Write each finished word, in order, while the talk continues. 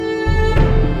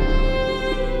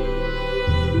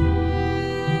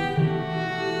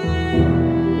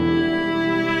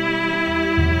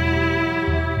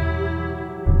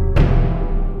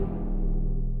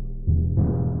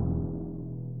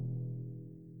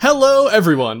Hello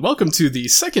everyone, welcome to the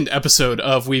second episode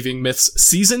of Weaving Myths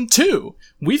Season 2.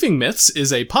 Weaving Myths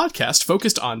is a podcast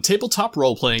focused on tabletop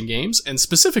role-playing games, and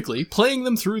specifically playing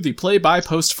them through the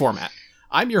play-by-post format.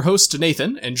 I'm your host,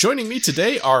 Nathan, and joining me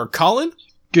today are Colin.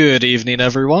 Good evening,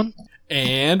 everyone.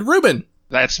 And Ruben.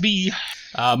 That's me.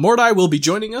 Mordai will be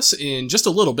joining us in just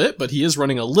a little bit, but he is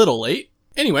running a little late.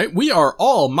 Anyway, we are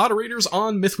all moderators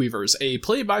on Mythweavers, a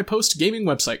play-by-post gaming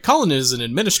website. Colin is an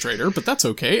administrator, but that's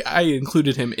okay. I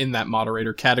included him in that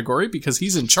moderator category because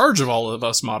he's in charge of all of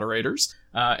us moderators,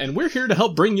 and we're here to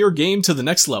help bring your game to the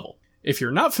next level. If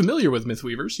you're not familiar with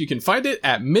Mythweavers, you can find it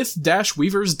at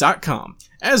myth-weavers.com.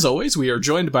 As always, we are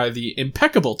joined by the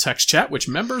impeccable text chat, which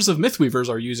members of Mythweavers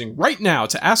are using right now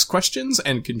to ask questions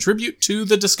and contribute to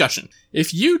the discussion.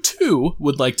 If you, too,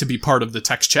 would like to be part of the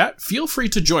text chat, feel free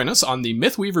to join us on the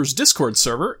Mythweavers Discord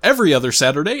server every other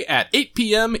Saturday at 8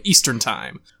 p.m. Eastern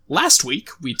Time. Last week,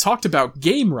 we talked about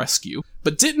Game Rescue,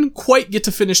 but didn't quite get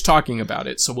to finish talking about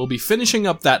it, so we'll be finishing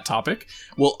up that topic.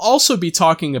 We'll also be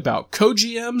talking about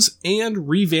co-GMs and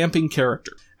revamping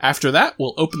character. After that,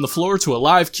 we'll open the floor to a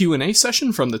live Q&A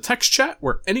session from the text chat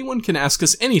where anyone can ask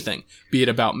us anything, be it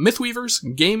about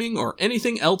Mythweavers, gaming, or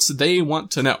anything else they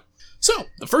want to know. So,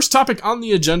 the first topic on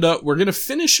the agenda, we're going to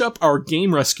finish up our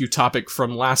Game Rescue topic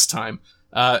from last time.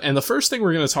 And the first thing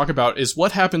we're going to talk about is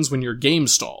what happens when your game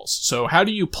stalls. So how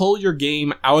do you pull your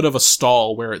game out of a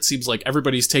stall where it seems like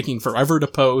everybody's taking forever to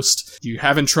post, you're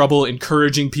having trouble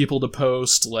encouraging people to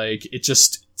post, like, it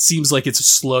just seems like it's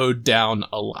slowed down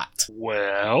a lot.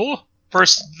 Well,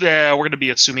 first, we're going to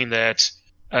be assuming that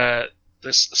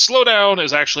this slowdown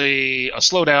is actually a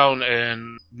slowdown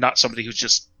and not somebody who's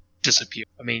just disappeared.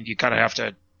 I mean, you kind of have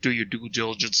to do your due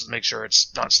diligence and make sure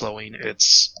it's not slowing.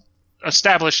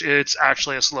 Establish it's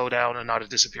actually a slowdown and not a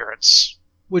disappearance.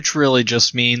 Which really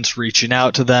just means reaching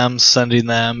out to them, sending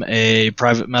them a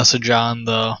private message on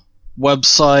the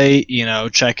website,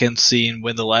 check in, seeing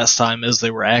when the last time is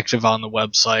they were active on the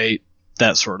website,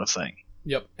 that sort of thing.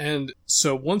 Yep, and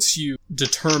so once you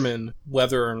determine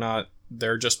whether or not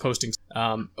they're just posting...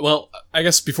 well, I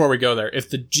guess before we go there, if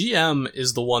the GM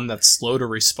is the one that's slow to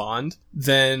respond,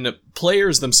 then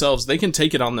players themselves, they can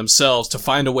take it on themselves to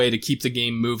find a way to keep the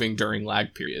game moving during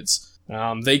lag periods.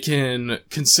 They can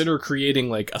consider creating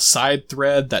like a side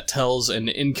thread that tells an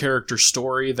in-character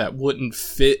story that wouldn't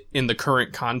fit in the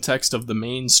current context of the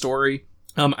main story.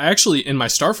 Actually, in my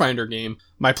Starfinder game,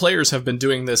 my players have been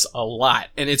doing this a lot,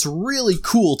 and it's really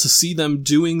cool to see them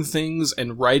doing things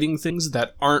and writing things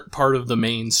that aren't part of the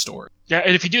main story. Yeah,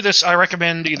 and if you do this, I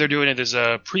recommend either doing it as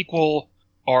a prequel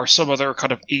or some other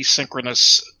kind of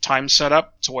asynchronous time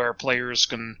setup to where players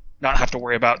can not have to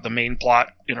worry about the main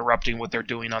plot interrupting what they're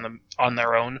doing on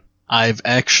their own. I've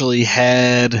actually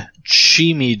had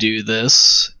Chimi do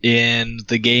this in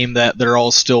the game that they're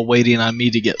all still waiting on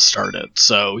me to get started,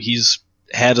 so he's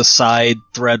had a side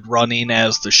thread running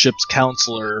as the ship's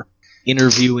counselor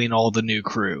interviewing all the new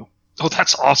crew. Oh,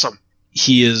 that's awesome.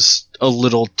 He is a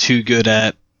little too good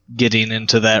at getting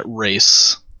into that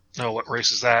race. Oh, what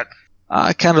race is that?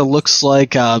 It kind of looks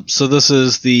like... so this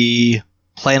is the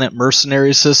Planet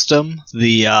Mercenary system,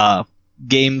 the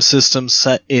game system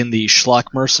set in the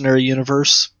Schlock Mercenary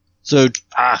universe. So...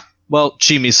 Well,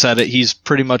 Chimi said it, he's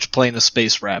pretty much playing a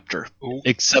Space Raptor. Ooh,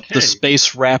 except okay. The Space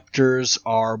Raptors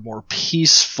are more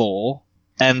peaceful,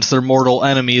 and their mortal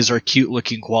enemies are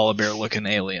cute-looking koala bear-looking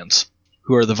aliens,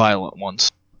 who are the violent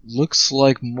ones. Looks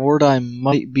like Mordai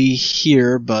might be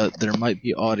here, but there might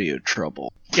be audio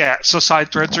trouble. Yeah, so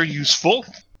side threads are useful.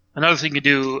 Another thing you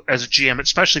do as a GM,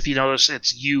 especially if you notice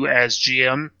it's you as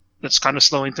GM that's kind of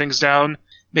slowing things down,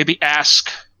 maybe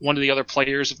ask one of the other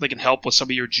players if they can help with some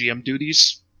of your GM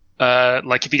duties.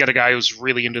 Like if you got a guy who's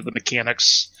really into the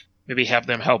mechanics, maybe have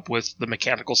them help with the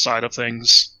mechanical side of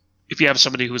things. If you have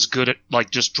somebody who's good at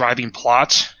like just driving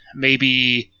plot,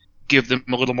 maybe give them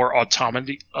a little more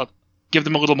autonomy, give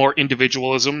them a little more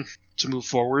individualism to move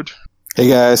forward. Hey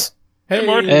guys. Hey,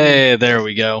 Hey, there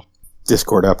we go.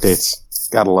 Discord updates.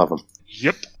 Gotta love them.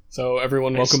 Yep. So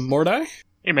everyone, Nice. welcome Mordai.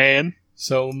 Hey man.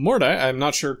 So, Mordai, I'm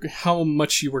not sure how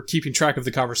much you were keeping track of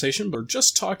the conversation, but we're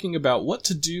just talking about what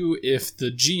to do if the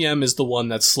GM is the one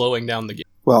that's slowing down the game.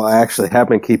 Well, I actually have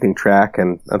been keeping track,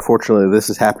 and unfortunately this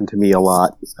has happened to me a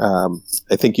lot.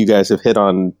 I think you guys have hit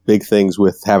on big things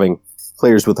with having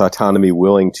players with autonomy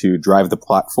willing to drive the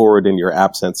plot forward in your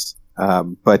absence.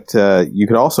 But you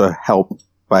can also help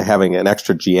by having an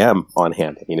extra GM on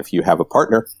hand. I mean, if you have a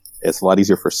partner, it's a lot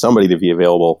easier for somebody to be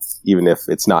available, even if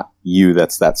it's not you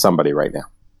that's that somebody right now.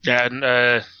 Yeah,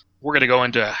 and we're going to go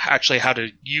into actually how to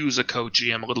use a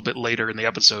co-GM a little bit later in the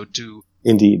episode, too.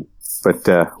 Indeed. But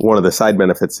one of the side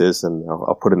benefits is, and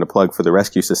I'll put in a plug for the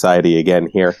Rescue Society again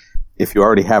here, if you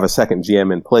already have a second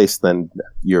GM in place, then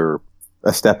you're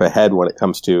a step ahead when it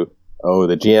comes to,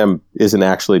 the GM isn't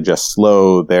actually just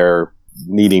slow, they're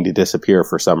needing to disappear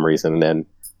for some reason, and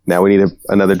now we need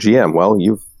another GM. Well,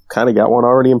 you've kind of got one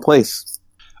already in place.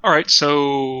 All right,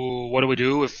 so what do we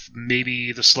do if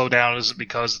maybe the slowdown isn't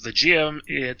because of the GM,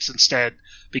 it's instead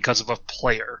because of a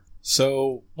player?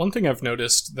 So, one thing I've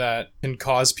noticed that can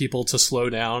cause people to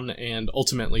slow down and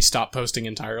ultimately stop posting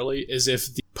entirely is if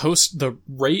the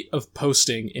rate of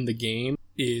posting in the game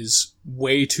is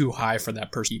way too high for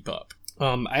that person to keep up.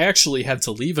 I actually had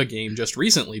to leave a game just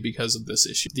recently because of this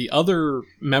issue. The other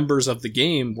members of the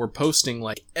game were posting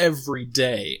like every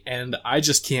day, and I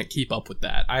just can't keep up with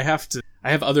that. I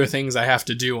have other things I have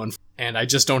to do, and I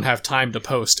just don't have time to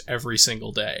post every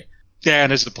single day. Yeah,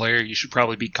 and as the player, you should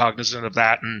probably be cognizant of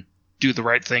that and do the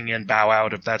right thing and bow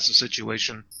out if that's the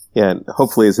situation. Yeah, and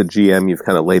hopefully as a GM, you've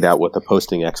kind of laid out what the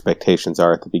posting expectations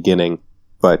are at the beginning.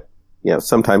 But,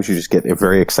 sometimes you just get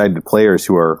very excited players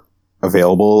who are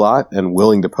available a lot and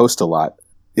willing to post a lot.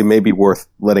 It may be worth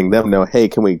letting them know, hey,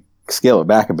 can we scale it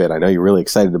back a bit? I know you're really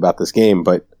excited about this game,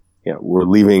 but we're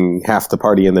leaving half the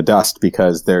party in the dust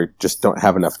because they just don't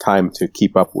have enough time to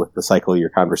keep up with the cycle of your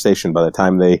conversation. By the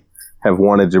time they have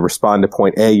wanted to respond to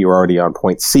point A, you're already on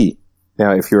point C.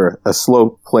 Now, if you're a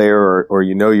slow player or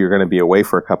you're going to be away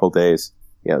for a couple days,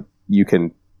 you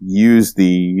can use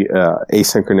the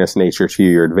asynchronous nature to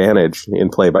your advantage in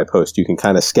play-by-post. You can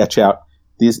kind of sketch out,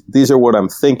 these are what I'm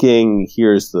thinking,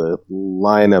 here's the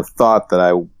line of thought that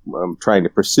I'm trying to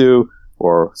pursue,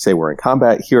 or say we're in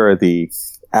combat, here are the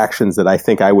actions that I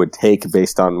think I would take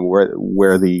based on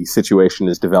where the situation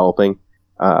is developing,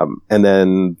 and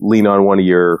then lean on one of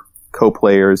your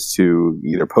co-players to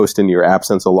either post in your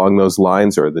absence along those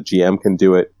lines, or the GM can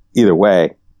do it. Either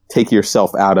way, take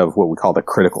yourself out of what we call the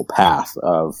critical path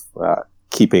of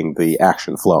keeping the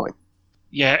action flowing.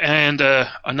 Yeah, and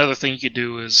another thing you could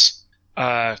do is,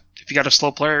 if you got a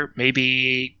slow player,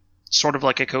 maybe sort of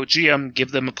like a co-GM,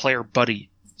 give them a player buddy,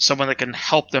 someone that can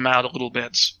help them out a little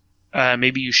bit.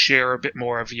 Maybe you share a bit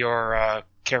more of your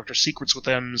character secrets with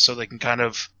them so they can kind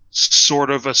of sort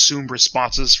of assume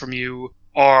responses from you.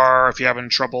 Or if you're having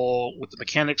trouble with the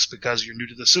mechanics because you're new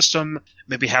to the system,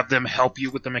 maybe have them help you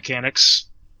with the mechanics.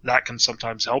 That can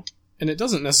sometimes help. And it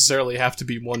doesn't necessarily have to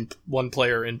be one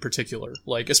player in particular.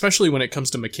 Like, especially when it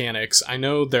comes to mechanics, I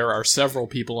know there are several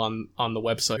people on the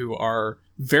website who are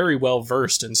very well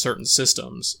versed in certain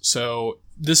systems. So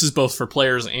this is both for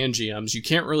players and GMs. You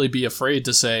can't really be afraid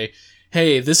to say,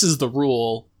 hey, this is the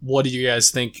rule. What do you guys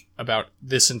think about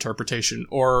this interpretation?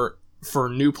 Or for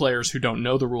new players who don't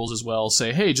know the rules as well,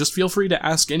 say, hey, just feel free to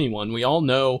ask anyone. We all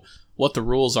know what the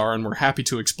rules are, and we're happy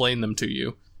to explain them to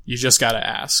you. You just gotta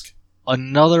ask.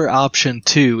 Another option,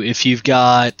 too, if you've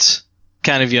got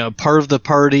kind of, part of the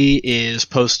party is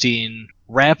posting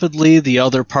rapidly, the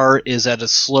other part is at a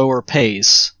slower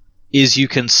pace, is you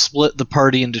can split the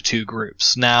party into two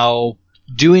groups. Now,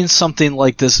 doing something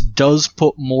like this does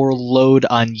put more load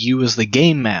on you as the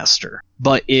game master,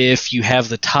 but if you have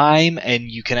the time and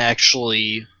you can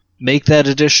actually make that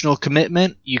additional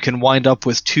commitment, you can wind up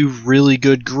with two really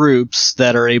good groups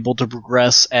that are able to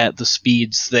progress at the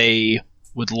speeds they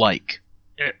would like.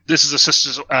 This is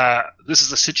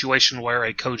a situation where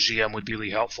a co-GM would be really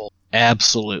helpful.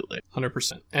 Absolutely.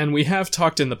 100%. And we have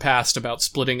talked in the past about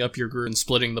splitting up your group and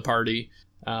splitting the party.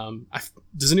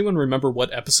 Does anyone remember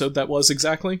what episode that was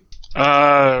exactly?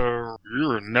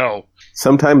 No.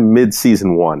 Sometime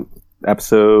mid-season 1.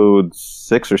 Episode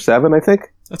 6 or 7, I think?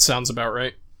 That sounds about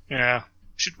right. Yeah.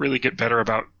 Should really get better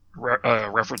about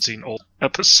referencing old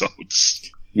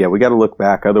episodes. Yeah, we gotta look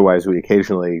back, otherwise we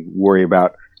occasionally worry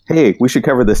about, hey, we should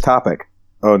cover this topic.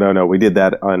 Oh, no, we did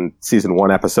that on season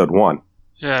 1, episode 1.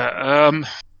 Yeah,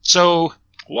 so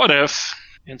what if,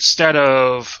 instead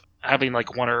of having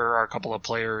like one or a couple of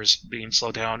players being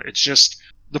slowed down, it's just,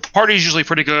 the party's usually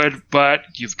pretty good, but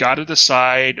you've got to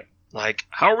decide, like,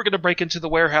 how are we going to break into the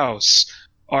warehouse?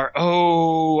 Or,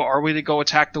 are we to go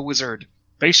attack the wizard?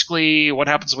 Basically, what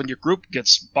happens when your group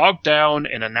gets bogged down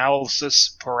in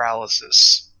analysis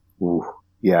paralysis. Ooh.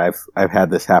 Yeah, I've had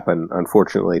this happen,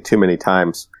 unfortunately, too many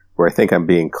times, where I think I'm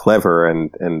being clever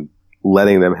and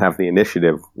letting them have the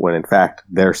initiative, when in fact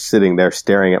they're sitting there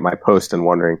staring at my post and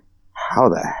wondering, how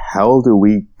the hell do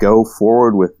we go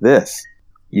forward with this?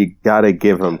 You gotta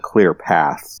give them clear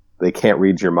paths. They can't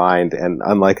read your mind, and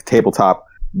unlike tabletop,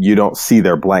 you don't see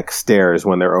their blank stares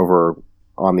when they're over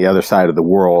on the other side of the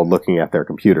world looking at their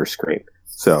computer screen.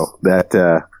 So that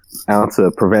ounce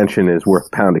of prevention is worth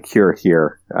a pound of cure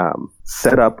here.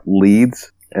 Set up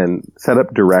leads and set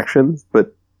up directions,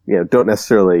 but don't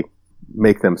necessarily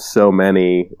make them so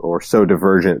many or so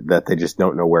divergent that they just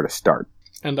don't know where to start.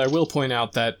 And I will point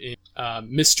out that in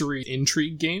mystery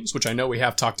intrigue games, which I know we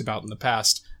have talked about in the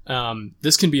past,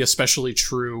 this can be especially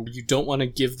true. You don't want to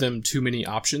give them too many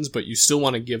options, but you still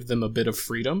want to give them a bit of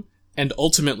freedom. And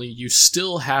ultimately, you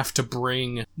still have to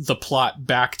bring the plot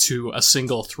back to a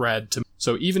single thread.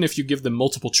 So even if you give them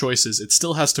multiple choices, it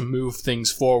still has to move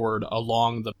things forward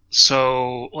along the...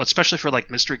 So, especially for like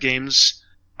mystery games,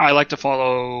 I like to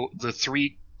follow the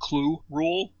 3-clue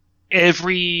rule.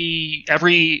 Every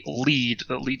lead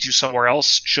that leads you somewhere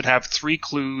else should have 3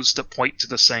 clues that point to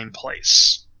the same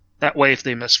place. That way, if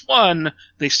they miss one,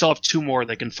 they still have 2 more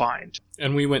they can find.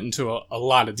 And we went into a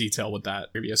lot of detail with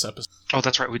that previous episode. Oh,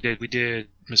 that's right, we did. We did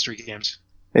mystery games.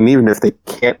 And even if they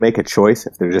can't make a choice,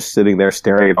 if they're just sitting there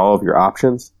staring at all of your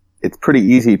options, it's pretty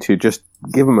easy to just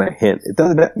give them a hint.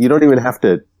 You don't even have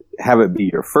to have it be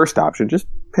your first option. Just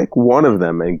pick one of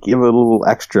them and give it a little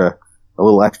extra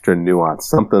nuance,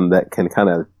 something that can kind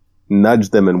of nudge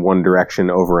them in one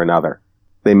direction over another.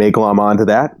 They may glom onto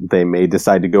that. They may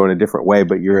decide to go in a different way,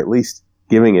 but you're at least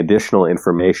giving additional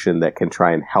information that can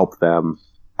try and help them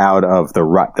out of the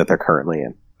rut that they're currently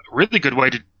in. A really good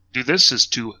way to do this is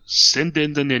to send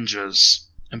in the ninjas.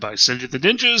 And by send in the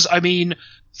ninjas, I mean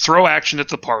throw action at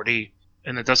the party.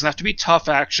 And it doesn't have to be tough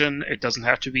action. It doesn't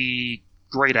have to be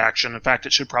great action. In fact,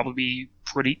 it should probably be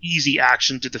pretty easy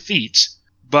action to defeat.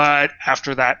 But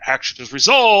after that action is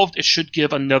resolved, it should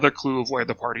give another clue of where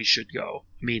the party should go.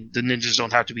 I mean, the ninjas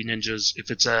don't have to be ninjas.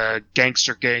 If it's a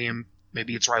gangster game,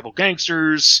 maybe it's rival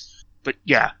gangsters. But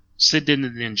yeah, send in the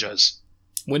ninjas.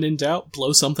 When in doubt,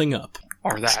 blow something up.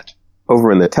 Or that.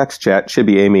 Over in the text chat,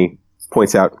 Chibi Amy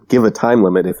points out, give a time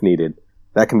limit if needed.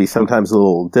 That can be sometimes a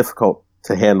little difficult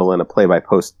to handle in a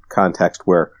play-by-post context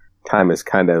where time is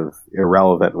kind of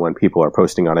irrelevant when people are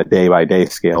posting on a day-by-day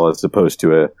scale as opposed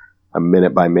to a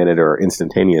minute-by-minute or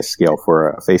instantaneous scale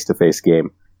for a face-to-face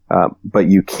game. But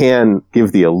you can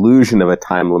give the illusion of a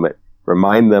time limit,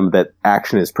 remind them that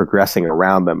action is progressing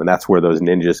around them, and that's where those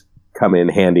ninjas come in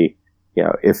handy.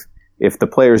 If the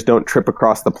players don't trip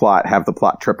across the plot, have the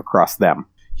plot trip across them.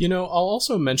 I'll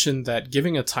also mention that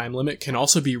giving a time limit can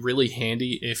also be really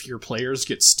handy if your players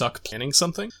get stuck planning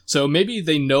something. So maybe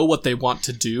they know what they want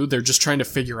to do, they're just trying to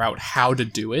figure out how to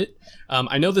do it.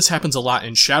 I know this happens a lot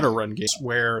in Shadowrun games,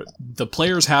 where the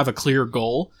players have a clear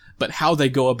goal, but how they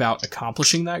go about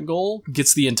accomplishing that goal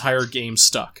gets the entire game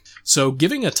stuck. So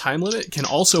giving a time limit can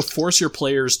also force your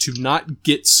players to not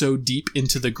get so deep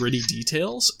into the gritty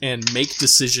details and make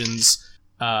decisions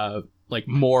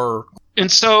more... And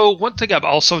so, one thing I've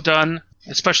also done,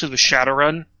 especially with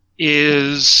Shadowrun,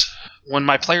 is when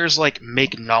my players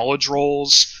make knowledge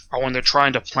rolls, or when they're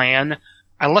trying to plan,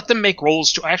 I let them make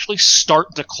rolls to actually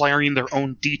start declaring their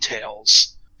own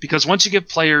details. Because once you give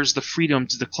players the freedom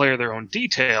to declare their own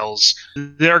details,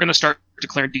 they're going to start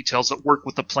declaring details that work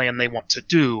with the plan they want to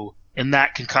do, and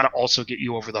that can kind of also get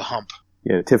you over the hump.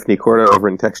 Yeah, Tiffany Corda over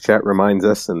in text chat reminds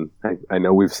us, and I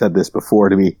know we've said this before,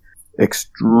 to be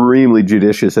extremely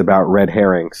judicious about red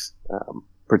herrings,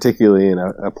 particularly in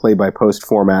a play-by-post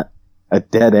format. A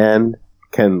dead end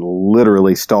can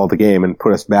literally stall the game and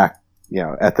put us back,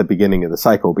 at the beginning of the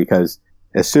cycle, because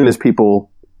as soon as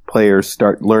players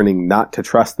start learning not to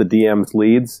trust the DM's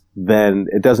leads, then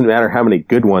it doesn't matter how many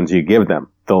good ones you give them.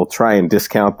 They'll try and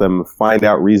discount them, find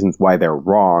out reasons why they're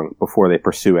wrong before they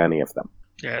pursue any of them.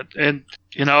 Yeah, and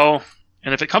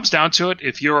and if it comes down to it,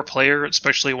 if you're a player,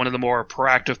 especially one of the more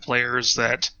proactive players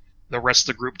that the rest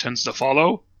of the group tends to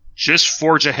follow, just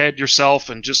forge ahead yourself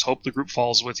and just hope the group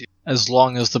follows with you. As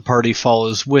long as the party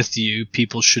follows with you,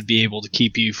 people should be able to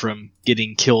keep you from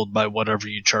getting killed by whatever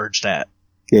you charged at.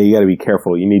 Yeah, you gotta be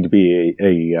careful. You need to be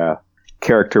a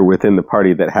character within the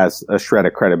party that has a shred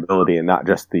of credibility and not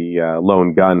just the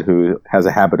lone gun who has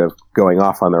a habit of going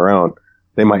off on their own.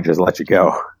 They might just let you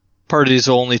go. Parties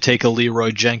will only take a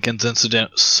Leroy Jenkins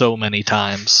incident so many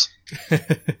times.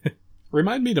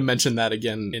 Remind me to mention that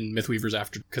again in Mythweavers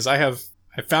After, because I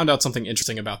found out something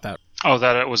interesting about that. Oh,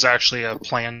 that it was actually a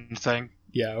planned thing?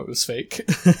 Yeah, it was fake.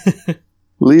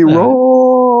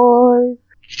 Leroy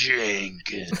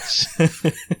Jenkins.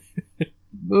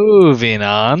 Moving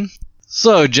on.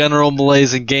 So, general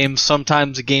malaise in games.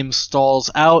 Sometimes a game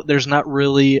stalls out. There's not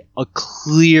really a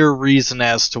clear reason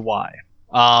as to why.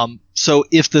 So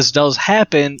if this does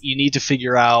happen, you need to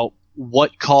figure out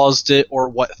what caused it or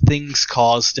what things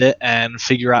caused it and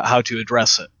figure out how to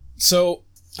address it. So,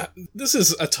 this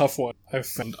is a tough one I've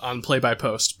found on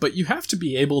play-by-post, but you have to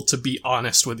be able to be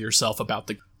honest with yourself about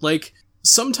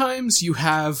sometimes you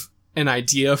have an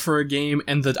idea for a game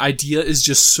and the idea is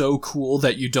just so cool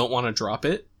that you don't want to drop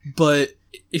it, but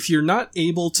if you're not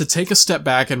able to take a step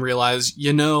back and realize,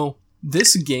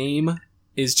 this game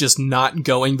is just not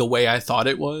going the way I thought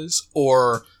it was,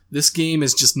 or this game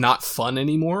is just not fun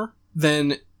anymore,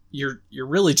 then you're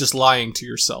really just lying to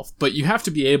yourself. But you have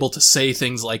to be able to say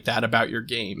things like that about your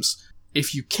games.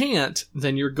 If you can't,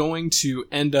 then you're going to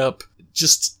end up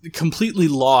just completely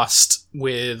lost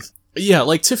with,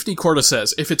 like Tiffany Corda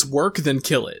says, if it's work, then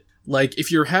kill it. Like,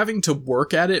 if you're having to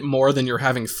work at it more than you're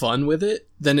having fun with it,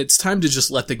 then it's time to just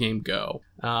let the game go.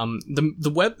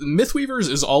 Mythweavers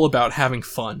is all about having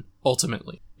fun,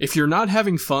 ultimately. If you're not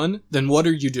having fun, then what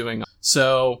are you doing?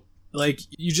 So, like,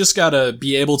 you just gotta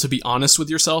be able to be honest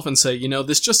with yourself and say,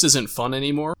 this just isn't fun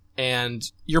anymore. And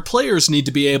your players need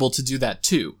to be able to do that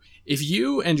too. If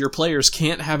you and your players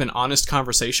can't have an honest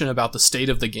conversation about the state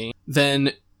of the game,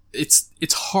 then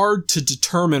it's hard to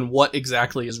determine what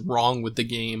exactly is wrong with the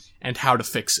game and how to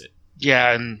fix it.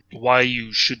 Yeah, and why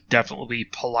you should definitely be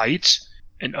polite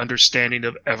and understanding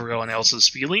of everyone else's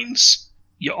feelings.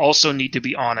 You also need to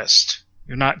be honest.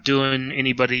 You're not doing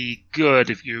anybody good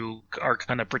if you are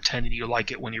kind of pretending you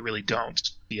like it when you really don't.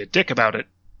 Be a dick about it,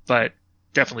 but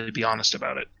definitely be honest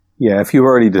about it. Yeah, if you've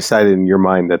already decided in your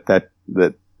mind that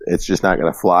it's just not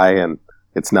going to fly and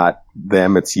it's not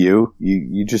them, it's you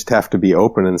just have to be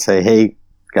open and say, hey,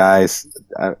 guys,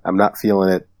 I'm not feeling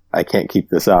it. I can't keep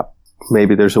this up.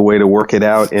 Maybe there's a way to work it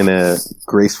out in a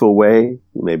graceful way.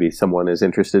 Maybe someone is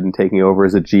interested in taking over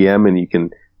as a GM and you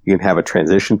can have a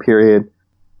transition period.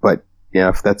 But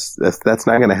if that's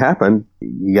not going to happen,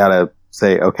 you got to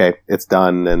say, okay, it's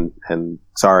done and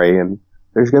sorry. And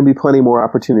there's going to be plenty more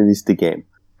opportunities to game.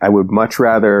 I would much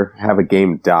rather have a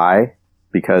game die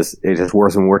because it just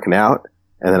wasn't working out,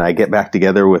 and then I get back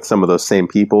together with some of those same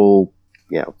people,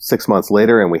 6 months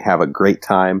later, and we have a great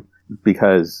time,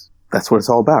 because that's what it's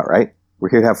all about, right? We're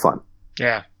here to have fun.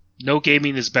 Yeah. No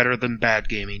gaming is better than bad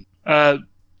gaming.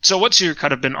 So once you've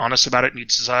kind of been honest about it and you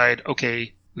decide,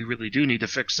 okay, we really do need to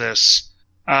fix this,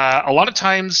 a lot of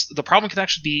times the problem can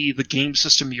actually be the game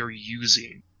system you're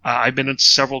using. I've been in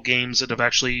several games that have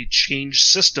actually changed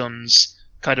systems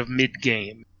kind of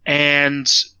mid-game, and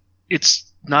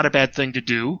it's not a bad thing to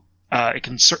do. It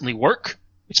can certainly work,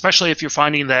 especially if you're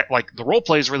finding that, like, the role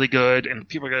play is really good and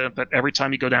people are good, but every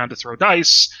time you go down to throw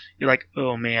dice, you're like,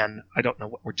 oh man, I don't know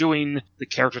what we're doing. The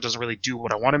character doesn't really do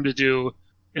what I want him to do.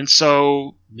 And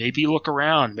so maybe look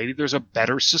around. Maybe there's a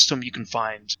better system you can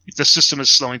find. If the system is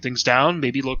slowing things down,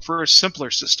 maybe look for a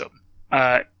simpler system.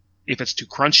 If it's too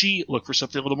crunchy, look for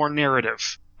something a little more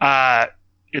narrative.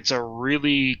 It's a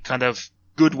really kind of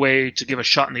good way to give a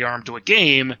shot in the arm to a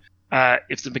game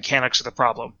if the mechanics are the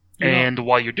problem. Yeah. And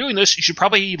while you're doing this, you should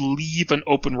probably leave an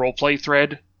open roleplay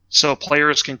thread so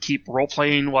players can keep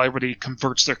roleplaying while everybody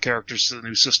converts their characters to the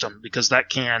new system, because that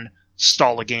can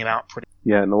stall a game out pretty.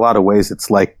 Yeah, in a lot of ways,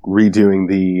 it's like redoing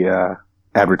the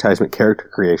advertisement character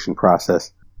creation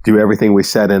process. Do everything we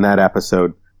said in that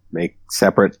episode. Make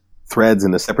separate threads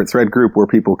in a separate thread group where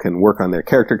people can work on their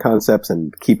character concepts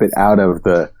and keep it out of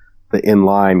the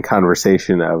inline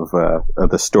conversation of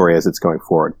the story as it's going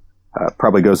forward.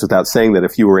 Probably goes without saying that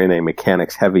if you were in a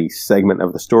mechanics-heavy segment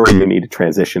of the story, you need to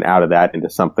transition out of that into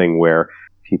something where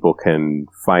people can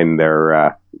find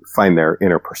their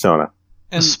inner persona.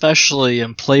 Especially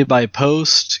in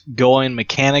play-by-post, going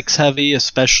mechanics-heavy,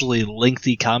 especially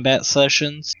lengthy combat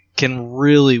sessions, can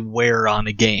really wear on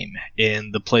a game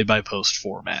in the play-by-post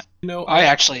format. I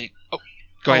actually... Oh,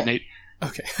 go ahead, Nate.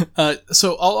 Okay.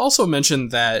 So I'll also mention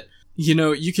that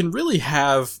you can really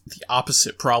have the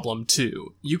opposite problem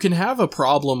too. You can have a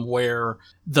problem where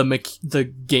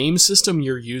the game system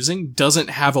you're using doesn't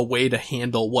have a way to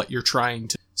handle what you're trying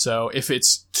to. So if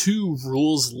it's too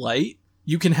rules light,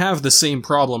 you can have the same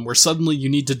problem where suddenly you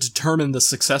need to determine the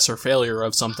success or failure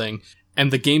of something,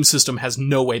 and the game system has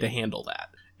no way to handle that.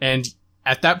 And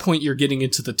at that point, you're getting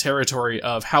into the territory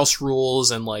of house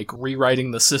rules and, like,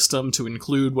 rewriting the system to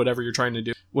include whatever you're trying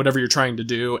to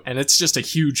do, and it's just a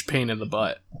huge pain in the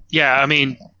butt. Yeah, I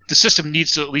mean, the system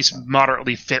needs to at least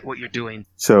moderately fit what you're doing.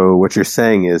 So what you're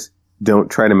saying is,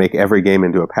 don't try to make every game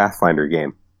into a Pathfinder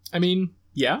game. I mean,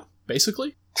 yeah,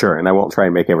 basically. Sure, and I won't try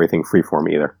and make everything freeform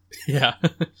either. Yeah.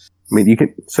 I mean, you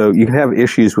can have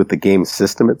issues with the game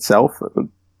system itself,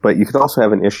 but you could also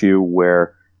have an issue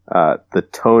where the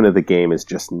tone of the game is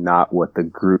just not what the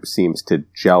group seems to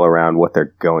gel around what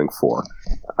they're going for.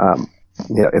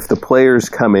 If the players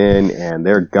come in and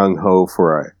they're gung-ho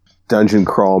for a dungeon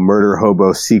crawl, murder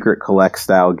hobo, secret collect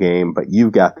style game, but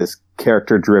you've got this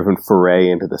character-driven foray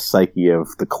into the psyche of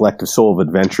the collective soul of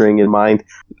adventuring in mind,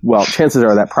 well, chances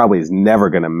are that probably is never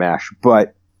going to mesh,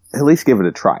 but at least give it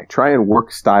a try. Try and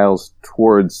work styles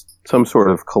towards some sort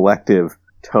of collective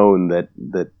tone that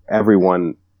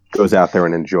everyone goes out there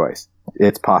and enjoys.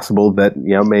 It's possible that,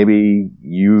 maybe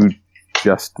you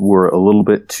just were a little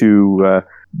bit too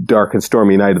dark and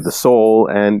stormy night of the soul,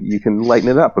 and you can lighten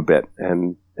it up a bit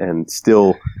and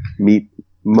still meet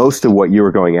most of what you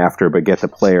were going after, but get the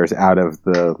players out of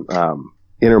the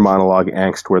inner monologue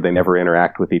angst where they never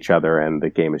interact with each other and the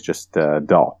game is just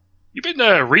dull. You've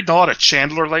been reading a lot of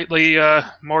Chandler lately,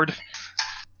 Mord?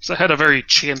 So it had a very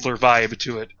Chandler vibe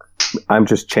to it. I'm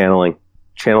just channeling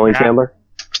Chandler.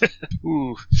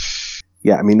 Ooh.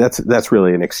 Yeah, I mean that's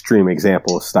really an extreme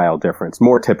example of style difference.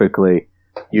 More typically,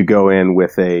 you go in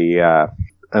with an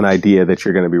idea that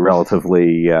you're going to be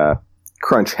relatively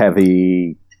crunch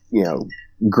heavy,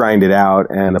 grind it out,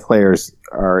 and the players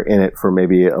are in it for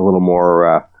maybe a little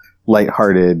more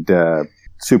lighthearted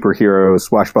superhero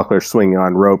swashbuckler swinging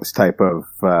on ropes type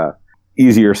of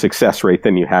easier success rate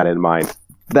than you had in mind.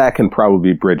 That can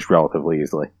probably be bridged relatively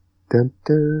easily. Dun,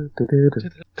 dun, dun, dun,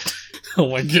 dun. Oh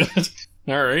my god.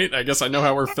 Alright, I guess I know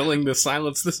how we're filling the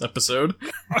silence this episode.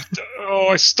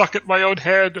 I stuck it in my own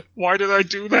head. Why did I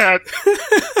do that?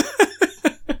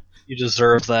 You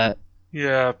deserve that.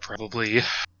 Yeah, probably.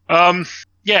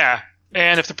 Yeah,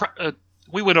 and if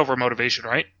we went over motivation,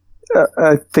 right?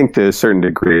 I think to a certain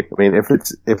degree. I mean, if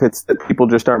it's that people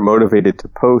just aren't motivated to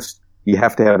post, you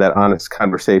have to have that honest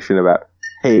conversation about,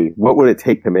 hey, what would it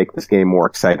take to make this game more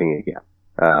exciting again?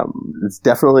 It's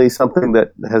definitely something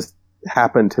that has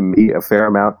happened to me a fair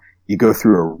amount. You go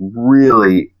through a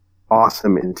really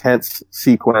awesome, intense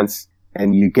sequence,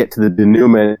 and you get to the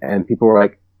denouement, and people are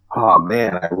like, oh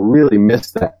man, I really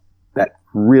missed that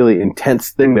really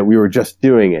intense thing that we were just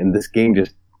doing, and this game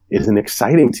just isn't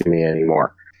exciting to me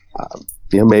anymore.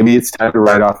 Maybe it's time to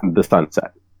ride off into the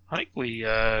sunset. I think we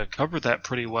covered that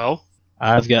pretty well.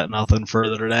 I've got nothing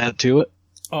further to add to it.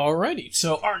 Alrighty,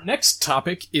 so our next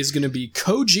topic is going to be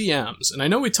co-GMs, and I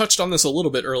know we touched on this a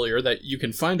little bit earlier, that you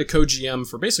can find a co-GM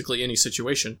for basically any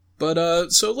situation,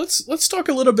 but so let's talk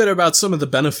a little bit about some of the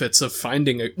benefits of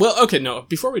finding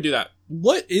before we do that,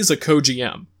 what is a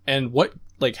co-GM, and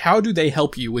how do they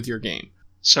help you with your game?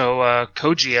 So,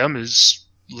 co-GM is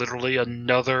literally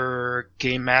another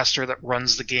game master that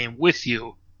runs the game with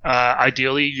you.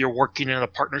 Ideally, you're working in a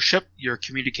partnership, you're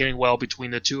communicating well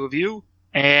between the two of you,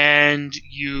 and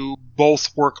you both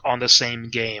work on the same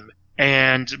game.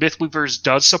 And Mythweavers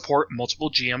does support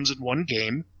multiple GMs in one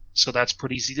game, so that's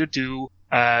pretty easy to do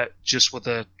just with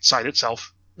the site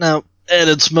itself. Now, at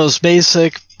its most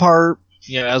basic part,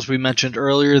 as we mentioned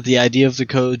earlier, the idea of the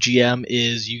co-GM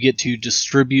is you get to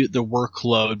distribute the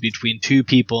workload between two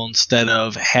people instead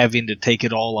of having to take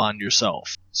it all on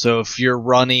yourself. So if you're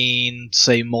running,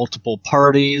 say, multiple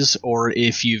parties, or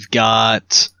if you've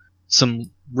got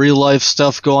some real-life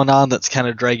stuff going on that's kind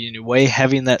of dragging you away,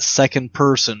 having that second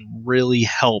person really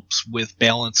helps with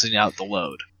balancing out the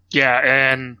load. Yeah,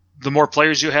 and the more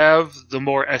players you have, the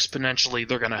more exponentially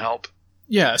they're going to help.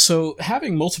 Yeah, so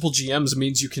having multiple GMs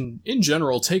means you can, in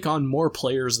general, take on more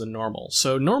players than normal.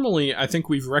 So normally, I think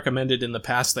we've recommended in the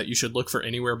past that you should look for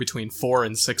anywhere between 4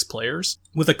 and 6 players.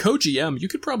 With a co-GM, you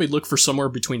could probably look for somewhere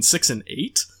between 6 and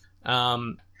 8.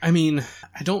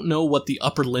 I don't know what the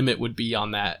upper limit would be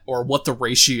on that, or what the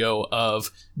ratio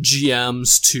of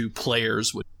GMs to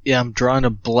players would be. Yeah, I'm drawing a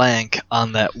blank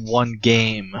on that one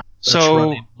game that's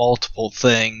running multiple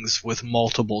things with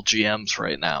multiple GMs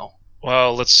right now.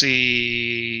 Well, let's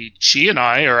see. Chi and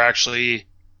I are actually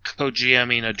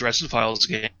co-GMing a Dresden Files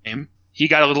game. He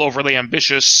got a little overly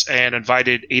ambitious and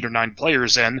invited 8 or 9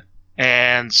 players in,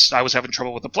 and I was having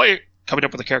trouble with coming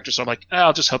up with a character, so I'm like,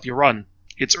 I'll just help you run.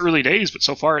 It's early days, but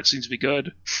so far it seems to be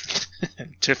good.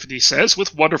 And Tiffany says,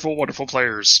 with wonderful, wonderful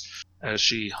players, as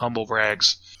she humble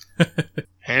brags.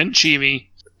 And Chimi.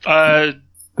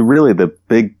 Really, the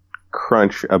big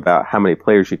crunch about how many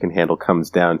players you can handle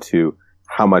comes down to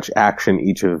how much action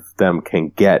each of them can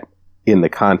get in the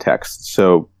context.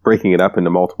 So breaking it up into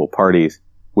multiple parties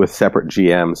with separate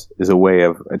GMs is a way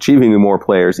of achieving more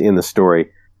players in the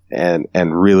story, and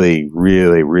really,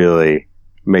 really, really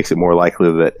makes it more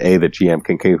likely that A, the GM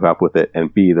can keep up with it,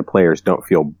 and B, the players don't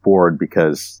feel bored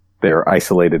because they're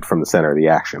isolated from the center of the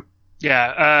action.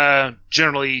 Yeah,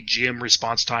 generally GM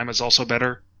response time is also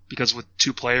better, because with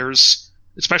 2 players,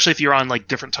 especially if you're on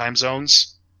different time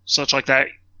zones, such like that,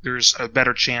 there's a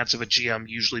better chance of a GM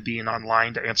usually being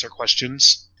online to answer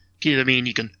questions. Can either mean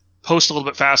you can post a little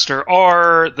bit faster,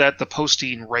 or that the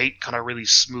posting rate kind of really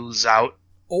smooths out.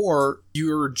 Or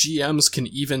your GMs can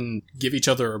even give each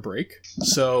other a break.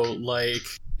 So,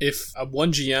 if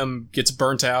one GM gets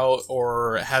burnt out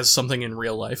or has something in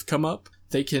real life come up,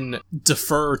 they can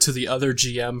defer to the other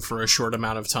GM for a short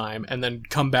amount of time and then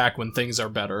come back when things are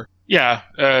better. Yeah,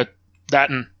 That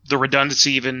and the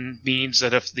redundancy even means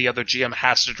that if the other GM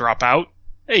has to drop out,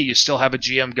 hey, you still have a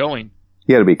GM going.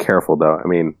 You got to be careful, though. I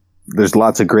mean, there's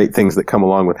lots of great things that come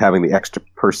along with having the extra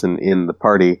person in the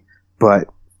party, but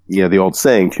the old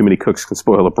saying, too many cooks can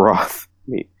spoil the broth.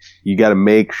 I mean, you got to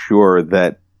make sure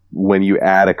that when you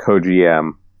add a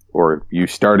co-GM or you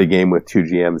start a game with two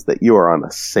GMs, that you are on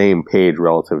the same page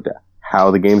relative to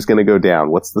how the game's going to go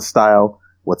down. What's the style?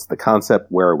 What's the concept?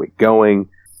 Where are we going?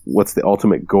 What's the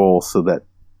ultimate goal, so that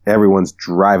everyone's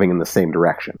driving in the same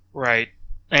direction? Right.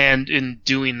 And in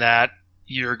doing that,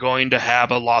 you're going to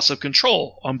have a loss of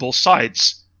control on both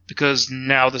sides, because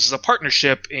now this is a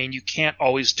partnership and you can't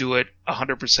always do it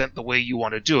 100% the way you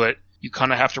want to do it. You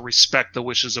kind of have to respect the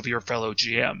wishes of your fellow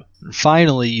GM.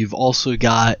 Finally, you've also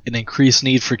got an increased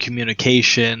need for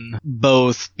communication,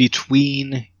 both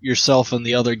between yourself and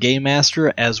the other game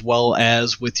master, as well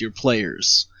as with your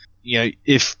players.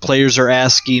 If players are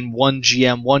asking one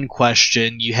GM one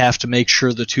question, you have to make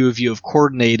sure the two of you have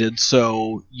coordinated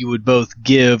so you would both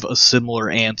give a similar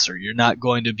answer. You're not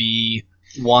going to be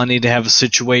wanting to have a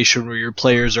situation where your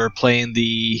players are playing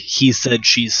the he said,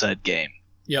 she said game.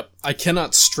 Yep, I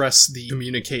cannot stress the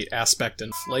communicate aspect.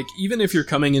 And even if you're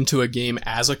coming into a game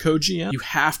as a co-GM, you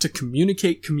have to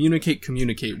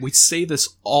communicate. We say this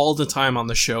all the time on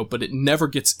the show, but it never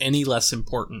gets any less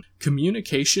important.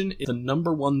 Communication is the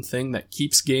number one thing that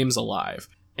keeps games alive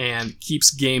and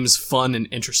keeps games fun and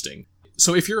interesting.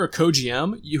 So if you're a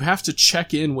co-GM, you have to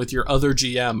check in with your other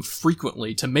GM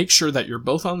frequently to make sure that you're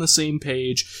both on the same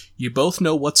page, you both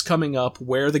know what's coming up,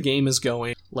 where the game is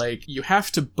going. You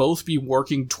have to both be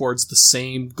working towards the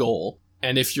same goal.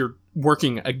 And if you're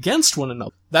working against one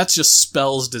another, that just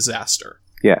spells disaster.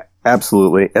 Yeah,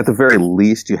 absolutely. At the very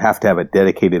least, you have to have a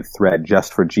dedicated thread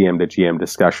just for GM to GM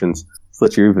discussions so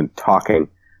that you're even talking.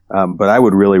 But I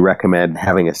would really recommend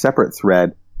having a separate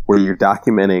thread where you're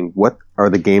documenting what are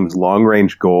the game's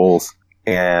long-range goals,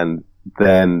 and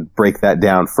then break that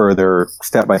down further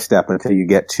step by step until you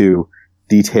get to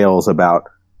details about,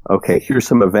 okay, here's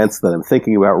some events that I'm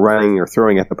thinking about running or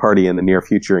throwing at the party in the near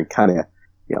future, and kind of,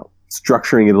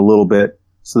 structuring it a little bit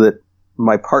so that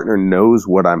my partner knows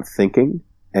what I'm thinking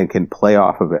and can play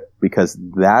off of it. Because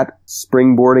that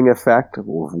springboarding effect of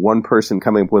one person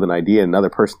coming up with an idea, another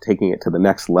person taking it to the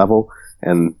next level,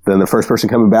 and then the first person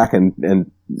coming back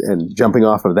and jumping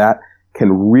off of that,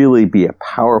 can really be a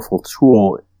powerful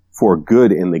tool for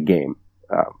good in the game.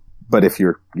 But if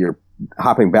you're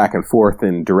hopping back and forth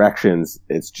in directions,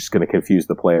 it's just going to confuse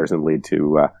the players and lead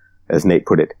to, as Nate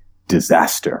put it,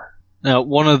 disaster. Now,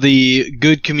 one of the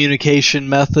good communication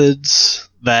methods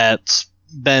that's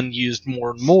been used more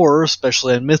and more,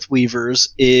 especially on Mythweavers,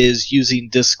 is using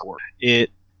Discord. It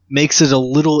makes it a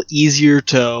little easier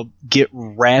to get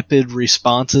rapid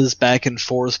responses back and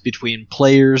forth between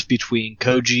players, between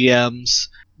co-GMs,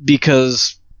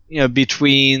 because,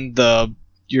 between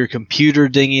your computer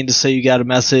dinging to say you got a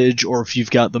message, or if you've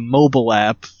got the mobile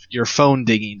app, your phone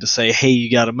dinging to say, hey,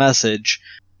 you got a message,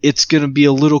 it's going to be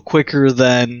a little quicker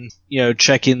than,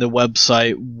 checking the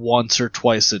website once or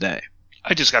twice a day.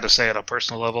 I just got to say, at a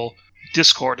personal level,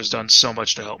 Discord has done so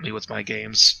much to help me with my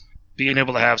games. Being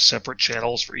able to have separate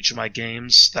channels for each of my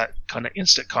games, that kind of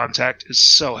instant contact is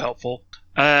so helpful.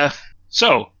 Another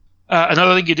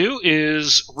thing you do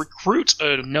is recruit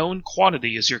a known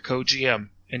quantity as your co-GM.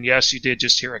 And yes, you did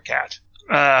just hear a cat.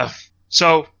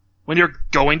 So when you're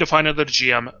going to find another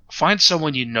GM, find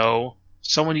someone you know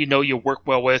you work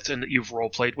well with and that you've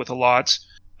role-played with a lot.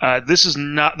 This is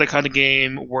not the kind of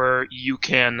game where you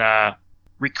can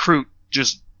recruit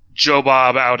just Joe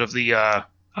Bob out of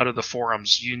the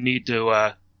forums. You need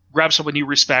to grab someone you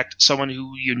respect, someone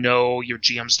who you know your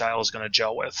GM style is going to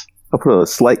gel with. I'll put a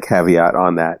slight caveat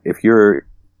on that. If your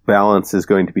balance is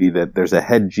going to be that there's a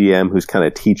head GM who's kind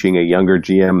of teaching a younger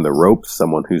GM the ropes,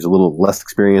 someone who's a little less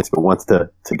experienced but wants to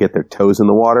get their toes in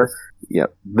the water,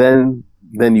 then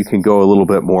you can go a little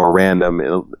bit more random.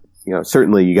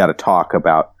 Certainly you got to talk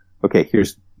about, okay,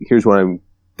 here's what I've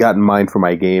got in mind for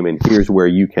my game, and here's where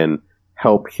you can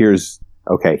help. Here,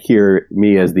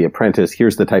 me as the apprentice,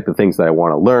 here's the type of things that I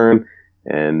want to learn,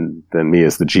 and then me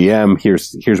as the GM,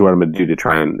 here's what I'm going to do to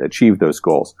try and achieve those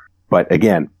goals. But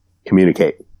again,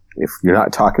 communicate. If you're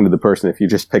not talking to the person, if you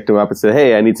just picked them up and said,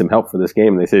 hey, I need some help for this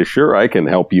game, and they say, sure, I can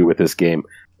help you with this game,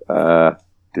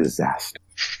 disaster.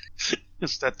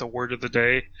 Is that the word of the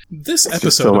day? This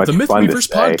episode of the Mythweavers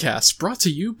podcast brought to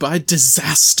you by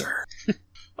disaster.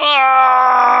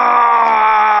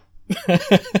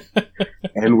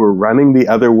 And we're running the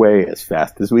other way as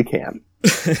fast as we can.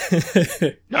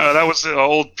 No, that was the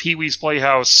old Pee-wee's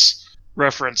Playhouse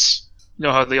reference. You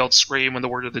know how they all scream when the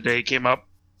word of the day came up?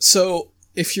 So,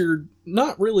 if you're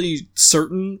not really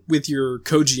certain with your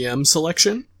co-GM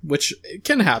selection, which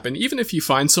can happen, even if you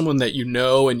find someone that you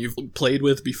know and you've played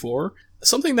with before,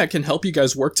 something that can help you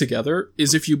guys work together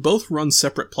is if you both run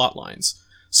separate plot lines.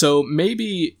 So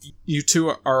maybe you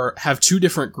two have two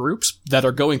different groups that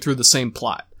are going through the same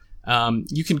plot.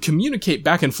 You can communicate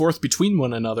back and forth between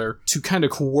one another to kind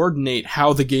of coordinate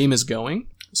how the game is going.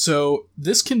 So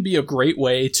this can be a great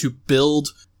way to build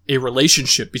a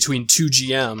relationship between two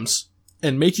GMs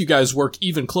and make you guys work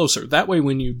even closer. That way,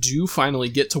 when you do finally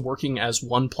get to working as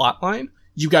one plotline,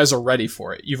 you guys are ready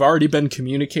for it. You've already been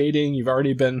communicating, you've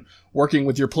already been working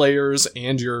with your players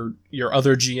and your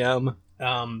other GM.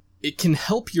 It can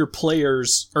help your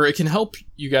players, or it can help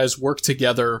you guys work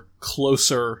together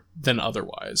closer than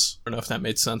otherwise. I don't know if that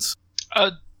made sense.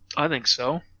 I think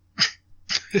so.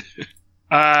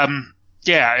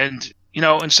 Yeah, and,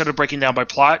 instead of breaking down by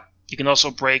plot, you can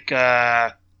also break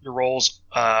your roles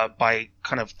by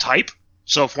kind of type.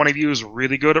 So if one of you is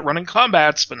really good at running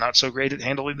combats, but not so great at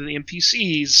handling the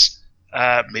NPCs,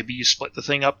 maybe you split the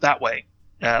thing up that way,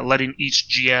 letting each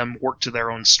GM work to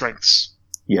their own strengths.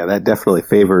 Yeah, that definitely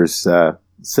favors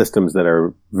systems that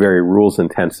are very rules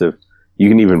intensive. You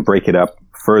can even break it up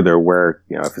further where,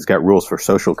 if it's got rules for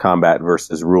social combat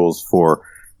versus rules for,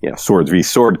 swords v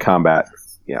sword combat,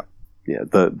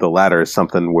 the latter is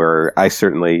something where I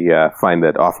certainly find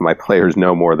that often my players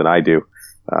know more than I do.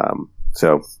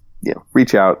 So,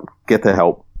 reach out, get the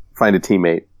help, find a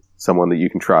teammate, someone that you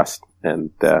can trust,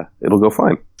 and it'll go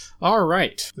fine. All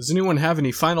right. Does anyone have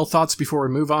any final thoughts before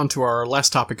we move on to our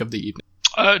last topic of the evening?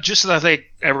 Just that I think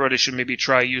everybody should maybe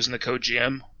try using the code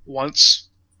GM once.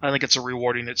 I think it's a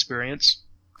rewarding experience.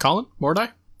 Colin?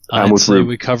 Mordai? I'd say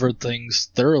we covered things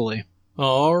thoroughly.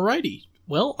 Alrighty.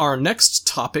 Well, our next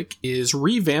topic is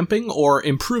revamping or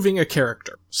improving a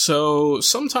character. So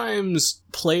sometimes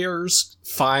players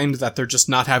find that they're just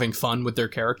not having fun with their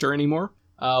character anymore.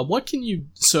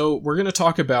 So we're going to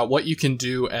talk about what you can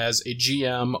do as a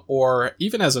GM or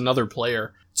even as another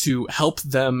player to help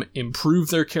them improve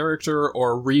their character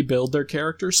or rebuild their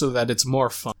character so that it's more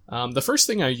fun. The first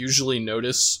thing I usually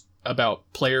notice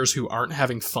about players who aren't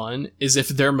having fun is if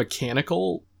the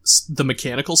mechanical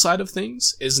side of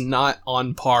things is not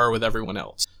on par with everyone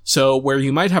else. So where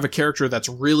you might have a character that's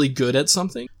really good at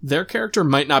something, their character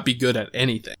might not be good at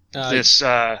anything. Go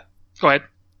ahead.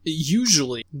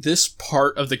 Usually, this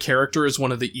part of the character is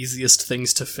one of the easiest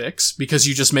things to fix because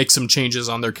you just make some changes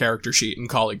on their character sheet and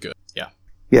call it good. Yeah.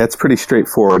 Yeah, it's pretty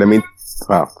straightforward. I mean,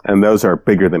 and those are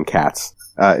bigger than cats.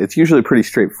 It's usually pretty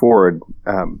straightforward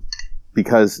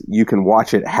because you can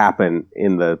watch it happen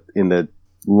in the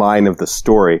line of the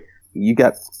story. You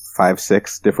got 5,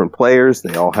 6 different players.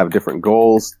 They all have different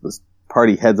goals. The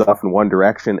party heads off in one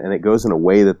direction, and it goes in a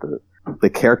way that the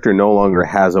character no longer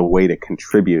has a way to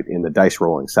contribute in the dice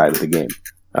rolling side of the game.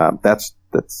 That's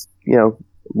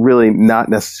really not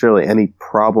necessarily any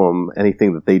problem,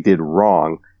 anything that they did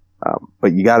wrong.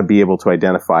 But you got to be able to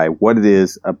identify what it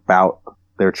is about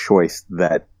their choice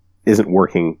that isn't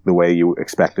working the way you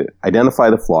expected.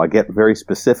 Identify the flaw, get very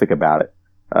specific about it.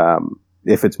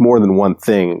 If it's more than one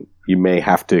thing, you may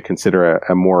have to consider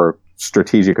a more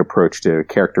strategic approach to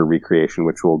character recreation,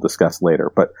 which we'll discuss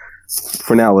later. But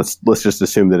for now, let's just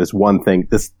assume that it's one thing.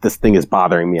 This thing is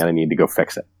bothering me and I need to go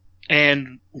fix it.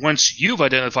 And once you've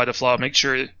identified the flaw, make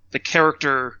sure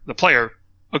the player,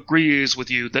 agrees with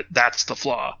you that that's the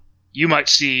flaw. You might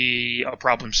see a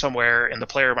problem somewhere and the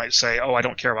player might say, oh, I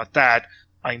don't care about that.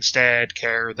 I instead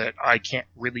care that I can't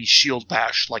really shield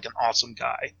bash like an awesome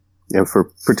guy. And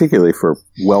particularly for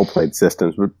well-played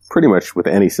systems, but pretty much with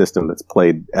any system that's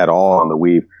played at all on the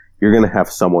Weave, you're going to have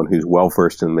someone who's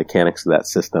well-versed in the mechanics of that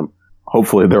system.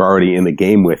 Hopefully they're already in the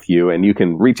game with you, and you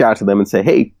can reach out to them and say,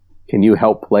 hey, can you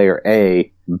help player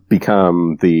A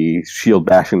become the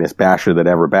shield-bashingest basher that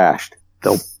ever bashed?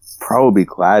 They'll probably be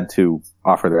glad to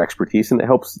offer their expertise, and it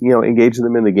helps, engage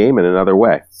them in the game in another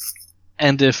way.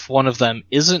 And if one of them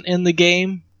isn't in the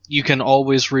game, you can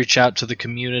always reach out to the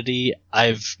community.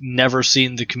 I've never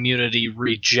seen the community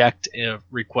reject a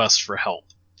request for help.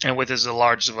 And with as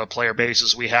large of a player base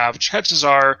as we have, chances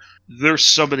are there's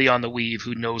somebody on the Weave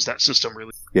who knows that system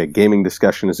really. Yeah, gaming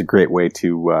discussion is a great way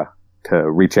to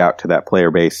reach out to that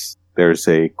player base. There's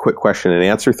a quick question and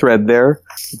answer thread there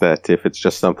that if it's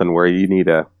just something where you need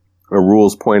a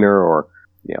rules pointer or,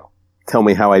 tell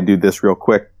me how I do this real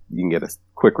quick, you can get a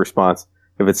quick response.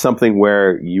 If it's something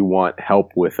where you want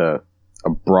help with a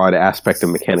broad aspect of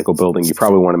mechanical building, you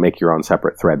probably want to make your own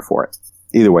separate thread for it.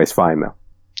 Either way is fine,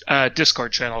 though.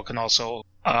 Discord channel can also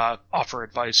offer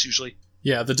advice, usually.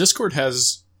 Yeah, the Discord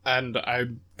has and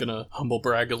I'm gonna humble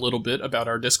brag a little bit about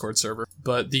our Discord server,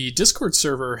 but the Discord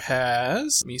server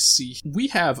has, let me see, we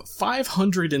have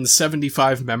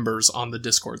 575 members on the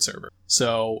Discord server.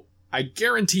 So I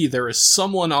guarantee there is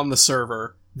someone on the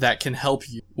server that can help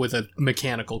you with a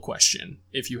mechanical question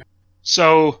if you.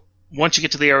 So once you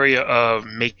get to the area of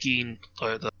making,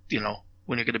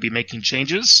 when you're going to be making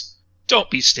changes, don't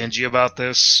be stingy about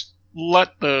this.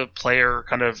 Let the player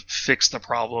kind of fix the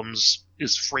problems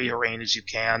as free a reign as you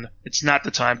can. It's not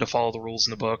the time to follow the rules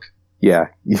in the book. Yeah,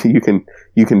 you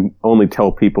can only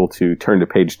tell people to turn to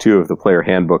page 2 of the player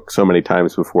handbook so many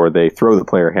times before they throw the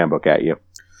player handbook at you.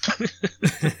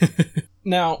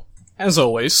 Now, as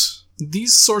always,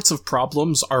 these sorts of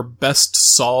problems are best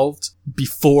solved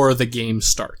before the game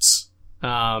starts.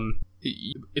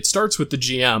 It starts with the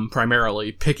GM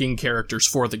primarily picking characters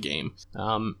for the game.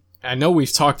 I know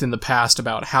we've talked in the past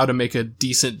about how to make a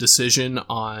decent decision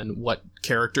on what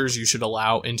characters you should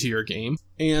allow into your game.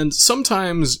 And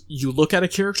sometimes you look at a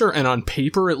character and on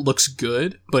paper it looks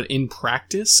good, but in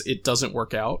practice it doesn't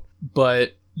work out.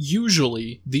 But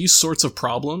usually these sorts of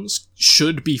problems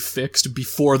should be fixed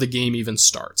before the game even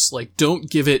starts. Like,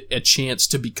 don't give it a chance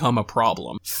to become a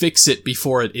problem. Fix it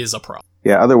before it is a problem.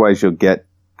 Yeah, otherwise you'll get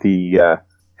the,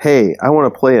 hey, I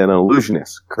want to play an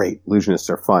illusionist. Great, illusionists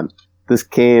are fun. This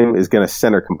game is going to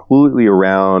center completely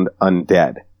around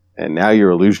undead, and now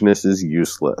your illusionist is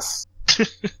useless.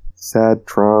 Sad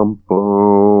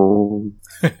trombone.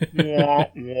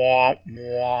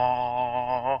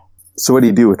 So what do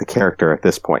you do with the character at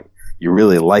this point? You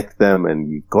really liked them, and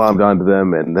you glommed onto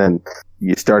them, and then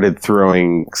you started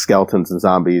throwing skeletons and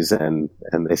zombies, and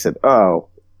they said, oh,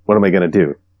 what am I going to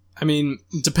do? I mean,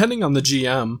 depending on the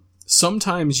GM,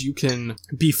 sometimes you can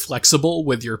be flexible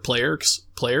with your players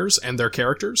and their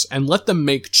characters and let them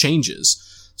make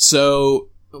changes. So,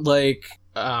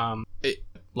 lost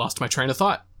my train of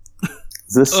thought.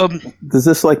 Is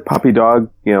this like Puppy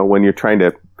Dog, when you're trying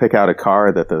to pick out a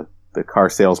car that the car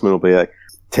salesman will be like,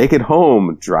 take it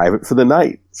home, drive it for the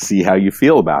night, see how you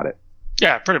feel about it.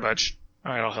 Yeah, pretty much.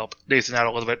 All right, I'll help Nathan out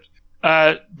a little bit.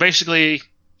 Basically,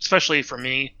 especially for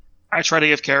me, I try to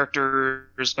give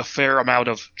characters a fair amount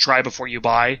of try before you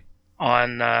buy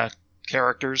on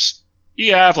characters.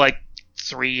 You have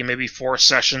 3, maybe 4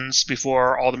 sessions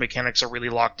before all the mechanics are really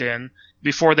locked in.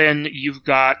 Before then, you've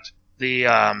got the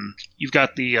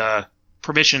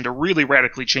permission to really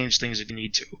radically change things if you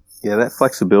need to. Yeah, that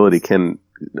flexibility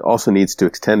also needs to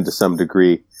extend to some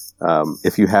degree.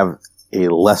 If you have a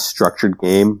less structured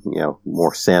game,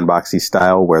 more sandboxy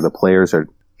style where the players are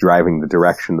driving the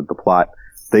direction of the plot,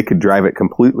 they could drive it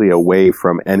completely away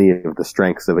from any of the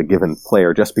strengths of a given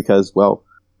player just because, well,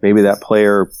 maybe that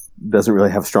player doesn't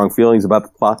really have strong feelings about the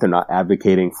plot. They're not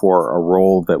advocating for a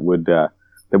role that would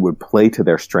play to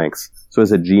their strengths. So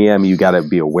as a GM, you got to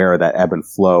be aware of that ebb and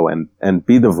flow and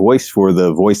be the voice for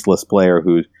the voiceless player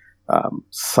who's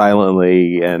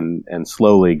silently and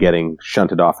slowly getting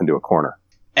shunted off into a corner.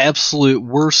 Absolute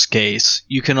worst case,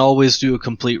 you can always do a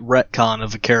complete retcon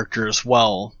of a character as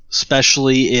well,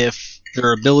 especially if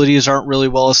their abilities aren't really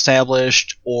well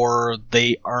established or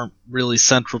they aren't really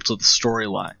central to the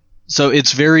storyline. So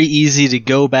it's very easy to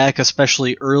go back,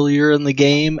 especially earlier in the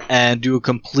game, and do a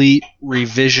complete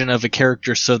revision of a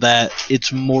character so that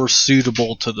it's more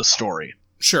suitable to the story.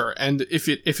 Sure, and if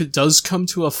it does come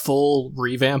to a full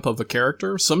revamp of a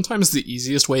character, sometimes the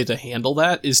easiest way to handle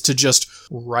that is to just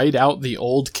write out the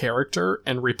old character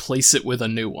and replace it with a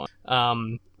new one.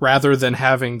 Rather than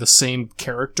having the same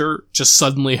character just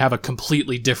suddenly have a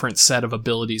completely different set of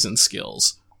abilities and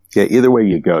skills. Yeah, either way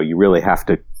you go, you really have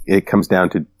to, it comes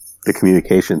down to the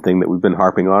communication thing that we've been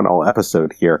harping on all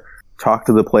episode here. Talk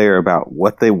to the player about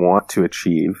what they want to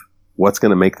achieve, what's going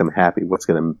to make them happy, what's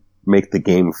going to make the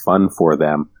game fun for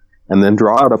them, and then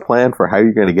draw out a plan for how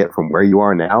you're going to get from where you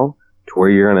are now to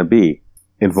where you're going to be.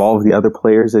 Involve the other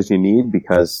players as you need,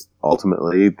 because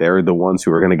ultimately they're the ones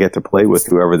who are going to get to play with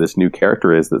whoever this new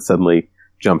character is that suddenly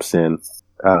jumps in.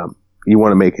 You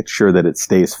want to make it sure that it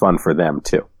stays fun for them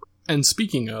too. And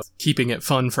speaking of keeping it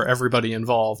fun for everybody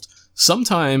involved,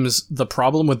 sometimes the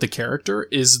problem with the character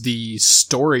is the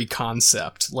story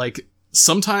concept.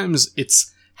 Sometimes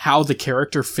it's how the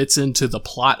character fits into the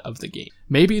plot of the game.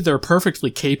 Maybe they're perfectly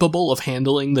capable of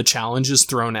handling the challenges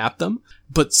thrown at them,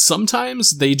 but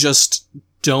sometimes they just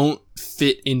don't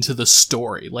fit into the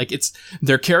story. It's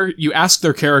their you ask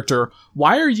their character,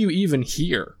 why are you even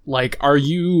here? Are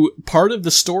you part of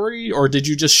the story, or did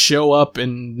you just show up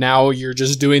and now you're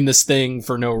just doing this thing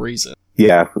for no reason?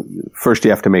 Yeah, first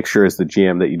you have to make sure as the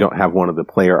GM that you don't have one of the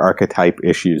player archetype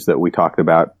issues that we talked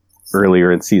about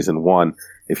earlier in season 1.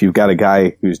 If you've got a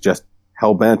guy who's just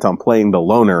hell-bent on playing the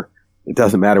loner, it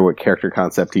doesn't matter what character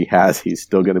concept he has, he's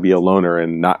still going to be a loner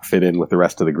and not fit in with the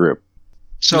rest of the group.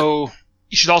 So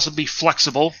you should also be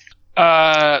flexible.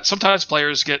 Sometimes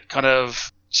players get kind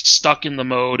of stuck in the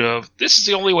mode of, this is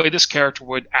the only way this character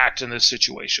would act in this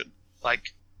situation.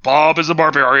 Like, Bob is a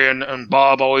barbarian, and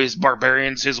Bob always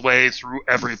barbarians his way through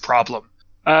every problem.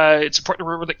 It's important to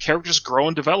remember that characters grow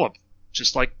and develop,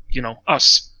 just like,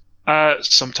 us.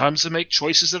 Sometimes they make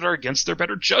choices that are against their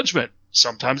better judgment.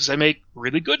 Sometimes they make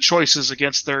really good choices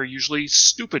against their usually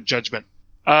stupid judgment.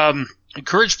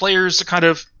 Encourage players to kind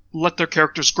of let their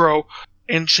characters grow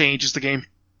and change as the game,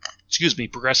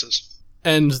 progresses.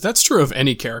 And that's true of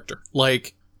any character.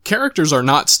 Like, characters are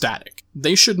not static.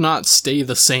 They should not stay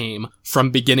the same from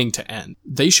beginning to end.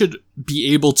 They should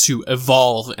be able to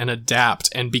evolve and adapt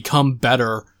and become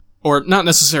better, or not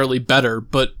necessarily better,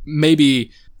 but maybe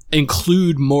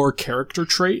include more character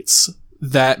traits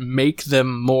that make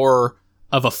them more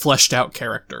of a fleshed out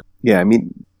character. Yeah, I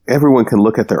mean, everyone can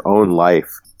look at their own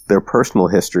life, their personal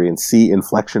history, and see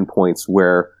inflection points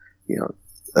where,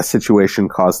 a situation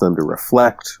caused them to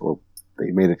reflect, or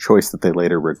they made a choice that they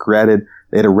later regretted.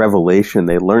 They had a revelation.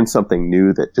 They learned something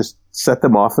new that just set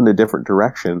them off in a different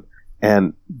direction.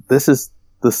 And this is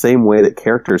the same way that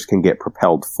characters can get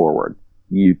propelled forward.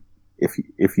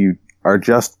 If you are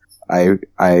just,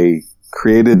 I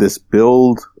created this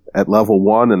build at level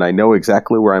 1 and I know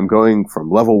exactly where I'm going from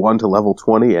level 1 to level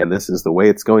 20 and this is the way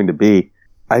it's going to be.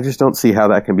 I just don't see how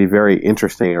that can be very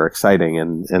interesting or exciting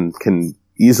and can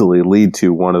easily lead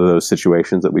to one of those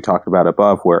situations that we talked about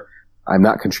above where I'm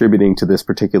not contributing to this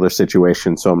particular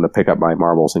situation, so I'm going to pick up my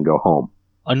marbles and go home.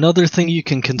 Another thing you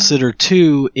can consider,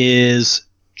 too, is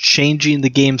changing the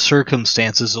game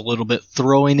circumstances a little bit,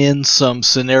 throwing in some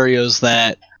scenarios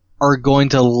that are going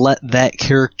to let that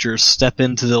character step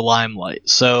into the limelight.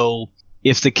 So,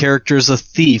 if the character's a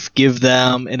thief, give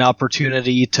them an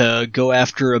opportunity to go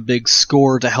after a big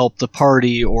score to help the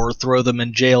party, or throw them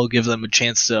in jail, give them a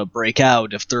chance to break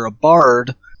out. If they're a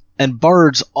bard, and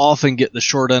bards often get the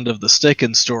short end of the stick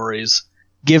in stories,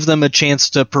 give them a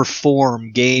chance to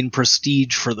perform, gain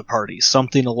prestige for the party,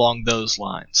 something along those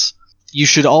lines. You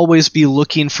should always be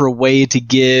looking for a way to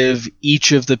give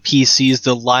each of the PCs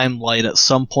the limelight at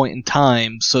some point in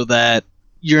time so that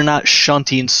you're not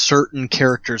shunting certain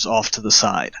characters off to the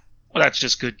side. Well, that's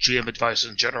just good GM advice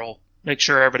in general. Make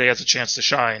sure everybody has a chance to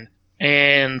shine.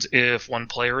 And if one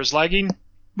player is lagging,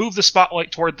 move the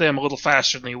spotlight toward them a little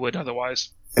faster than you would otherwise.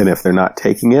 And if they're not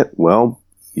taking it, well,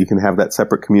 you can have that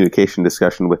separate communication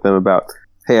discussion with them about,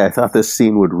 hey, I thought this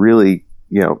scene would really,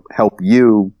 help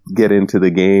you get into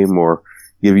the game or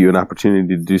give you an opportunity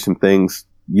to do some things.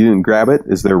 You didn't grab it.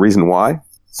 Is there a reason why?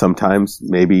 Sometimes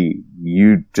maybe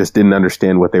you just didn't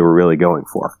understand what they were really going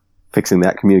for. Fixing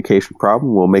that communication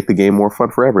problem will make the game more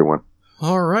fun for everyone.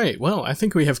 All right. Well, I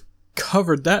think we have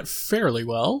covered that fairly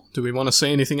well. Do we want to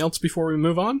say anything else before we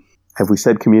move on? Have we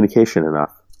said communication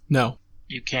enough? No.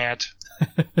 You can't.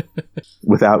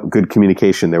 Without good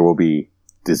communication, there will be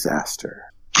disaster.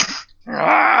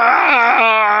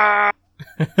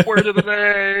 Word of the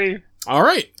day. All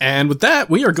right, and with that,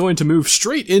 we are going to move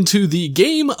straight into the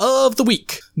Game of the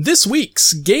Week. This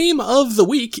week's Game of the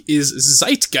Week is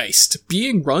Zeitgeist,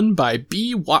 being run by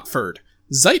B. Watford.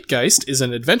 Zeitgeist is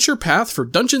an adventure path for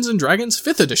Dungeons & Dragons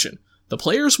 5th edition. The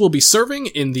players will be serving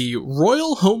in the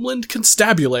Royal Homeland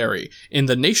Constabulary in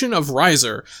the nation of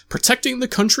Riser, protecting the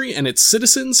country and its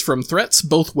citizens from threats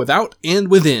both without and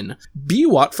within. B.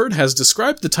 Watford has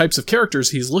described the types of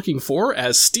characters he's looking for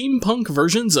as steampunk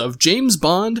versions of James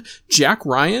Bond, Jack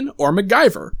Ryan, or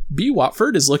MacGyver. B.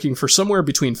 Watford is looking for somewhere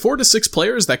between 4 to 6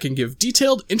 players that can give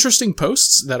detailed, interesting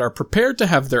posts that are prepared to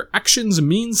have their actions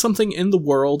mean something in the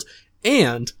world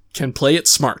and can play it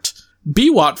smart.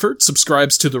 B. Watford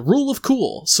subscribes to the rule of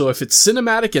cool, so if it's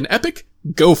cinematic and epic,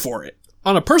 go for it.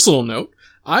 On a personal note,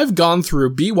 I've gone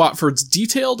through B. Watford's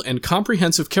detailed and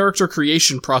comprehensive character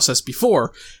creation process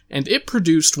before, and it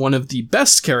produced one of the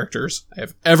best characters I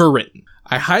have ever written.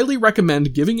 I highly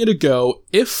recommend giving it a go,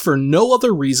 if for no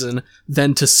other reason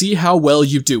than to see how well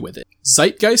you do with it.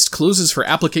 Zeitgeist closes for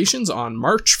applications on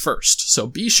March 1st, so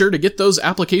be sure to get those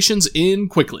applications in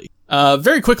quickly.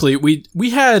 Very quickly, we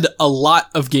had a lot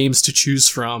of games to choose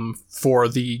from for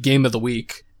the Game of the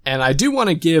Week, and I do want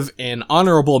to give an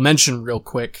honorable mention real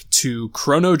quick to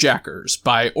Chronojackers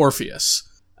by Orpheus.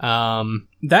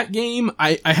 That game,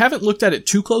 I haven't looked at it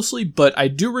too closely, but I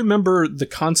do remember the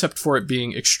concept for it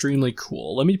being extremely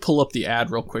cool. Let me pull up the ad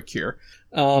real quick here.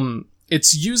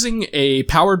 It's using a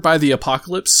Powered by the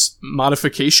Apocalypse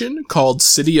modification called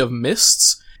City of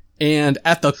Mists, and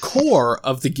at the core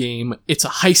of the game, it's a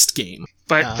heist game.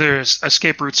 But there's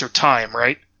escape routes or time,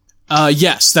 right?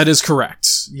 Yes, that is correct.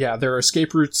 Yeah, their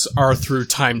escape routes are through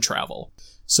time travel.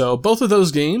 So both of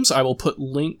those games, I will put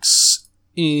links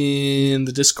in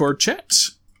the Discord chat,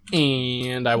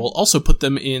 and I will also put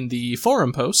them in the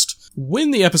forum post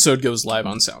when the episode goes live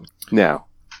on Sound. Now,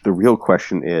 the real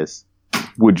question is,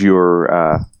 would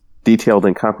your detailed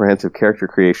and comprehensive character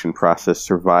creation process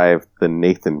survive the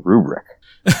Nathan rubric?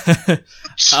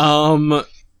 Rubric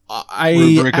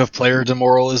of player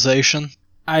demoralization?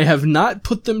 I have not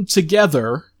put them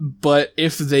together, but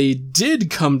if they did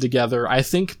come together, I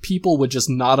think people would just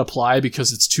not apply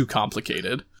because it's too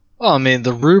complicated. Well, I mean,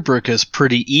 the rubric is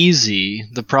pretty easy.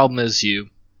 The problem is you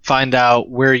find out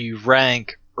where you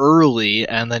rank early,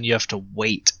 and then you have to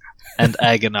wait and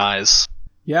agonize.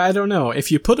 Yeah, I don't know.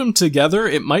 If you put them together,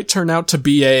 it might turn out to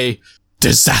be a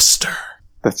disaster.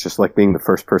 That's just like being the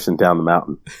first person down the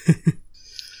mountain.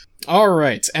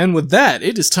 Alright, and with that,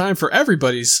 it is time for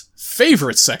everybody's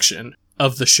favorite section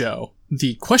of the show,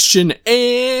 the question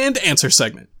and answer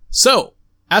segment. So,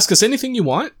 ask us anything you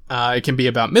want. It can be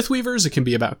about Mythweavers, it can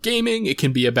be about gaming, it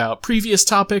can be about previous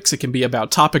topics, it can be about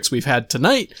topics we've had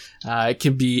tonight, it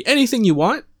can be anything you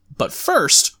want. But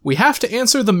first, we have to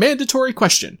answer the mandatory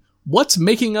question. What's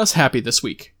making us happy this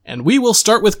week? And we will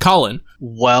start with Colin.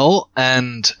 Well,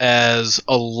 and as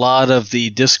a lot of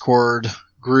the Discord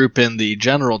group in the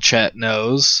general chat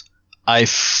knows, I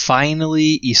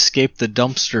finally escaped the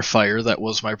dumpster fire that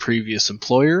was my previous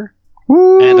employer.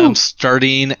 Woo! And I'm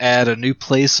starting at a new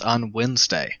place on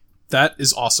Wednesday. That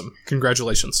is awesome.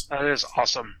 Congratulations. That is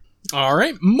awesome.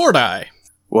 Alright, Mordai.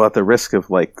 Well, at the risk of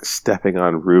stepping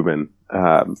on Ruben,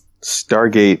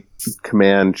 Stargate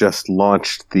Command just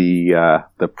launched the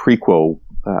prequel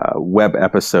web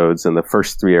episodes, and the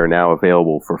first 3 are now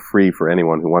available for free for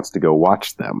anyone who wants to go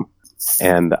watch them.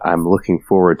 And I'm looking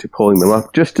forward to pulling them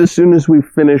up just as soon as we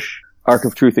finish Arc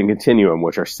of Truth and Continuum,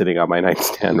 which are sitting on my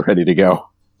nightstand ready to go.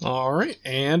 Alright,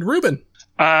 and Ruben.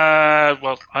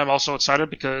 Well, I'm also excited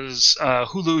because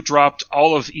Hulu dropped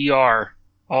all of ER,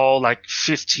 all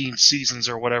 15 seasons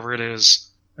or whatever it is,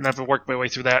 and I've been working my way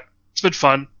through that. It's been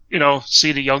fun,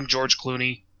 seeing a young George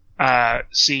Clooney,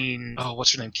 seeing,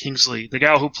 what's her name, Kingsley, the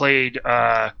gal who played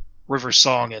River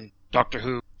Song in Doctor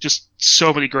Who. Just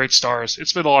so many great stars.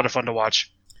 It's been a lot of fun to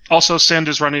watch. Also,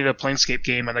 Sandra's running a Planescape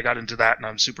game, and I got into that, and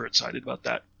I'm super excited about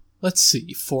that. Let's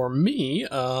see. For me,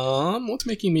 what's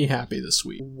making me happy this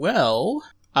week? Well,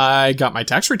 I got my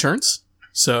tax returns,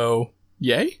 so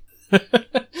yay.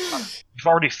 You've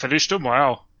already finished them?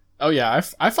 Wow. Oh yeah,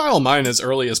 I file mine as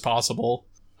early as possible.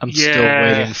 I'm still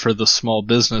waiting for the small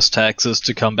business taxes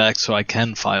to come back so I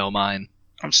can file mine.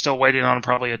 I'm still waiting on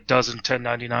probably a dozen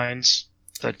 1099s.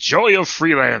 The joy of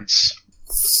freelance.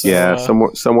 Yeah,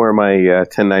 somewhere my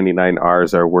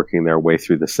 1099Rs are working their way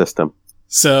through the system.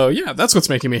 So yeah, that's what's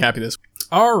making me happy this week.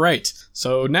 All right.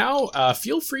 So now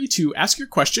feel free to ask your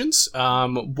questions.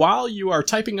 While you are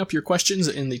typing up your questions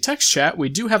in the text chat, we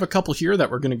do have a couple here that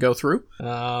we're going to go through.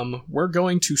 We're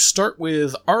going to start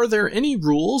with, are there any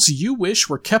rules you wish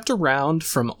were kept around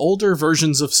from older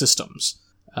versions of systems?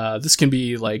 This can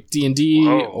be like D&D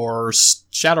or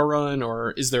Shadowrun,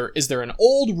 or is there an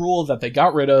old rule that they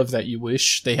got rid of that you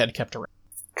wish they had kept around?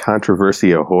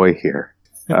 Controversy ahoy here.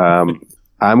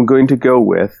 I'm going to go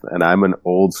with, and I'm an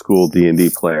old school D&D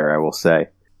player, I will say,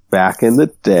 back in the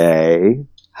day.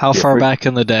 How far back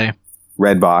in the day?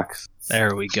 Red box.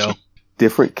 There we go.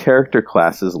 Different character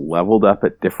classes leveled up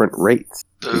at different rates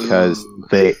because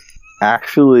they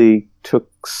actually took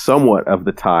somewhat of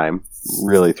the time,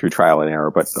 really through trial and error,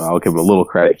 but I'll give them a little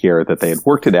credit here that they had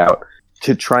worked it out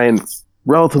to try and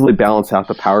relatively balance out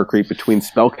the power creep between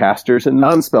spellcasters and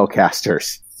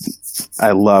non-spellcasters.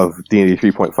 I love D&D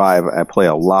 3.5. I play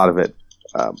a lot of it,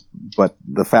 but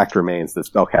the fact remains that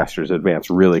spellcasters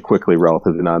advance really quickly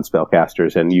relative to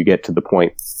non-spellcasters, and you get to the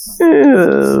point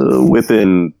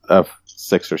within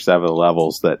 6 or 7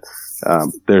 levels that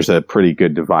there's a pretty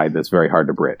good divide that's very hard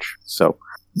to bridge. So,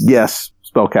 yes,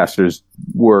 spellcasters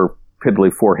were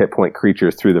piddly 4 hit point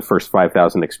creatures through the first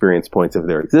 5,000 experience points of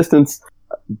their existence,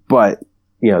 but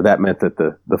that meant that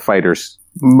the fighters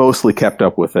mostly kept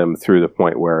up with them through the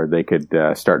point where they could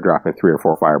start dropping 3 or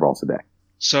 4 fireballs a day.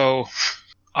 So,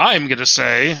 I'm going to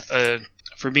say,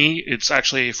 for me, it's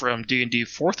actually from D&D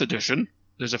 4th edition.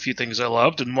 There's a few things I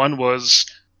loved, and one was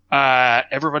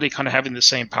everybody kind of having the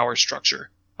same power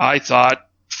structure. I thought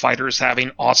fighters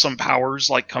having awesome powers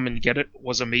like Come and Get It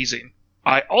was amazing.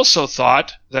 I also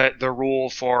thought that the rule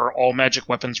for all magic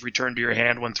weapons returned to your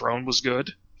hand when thrown was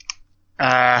good.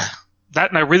 That,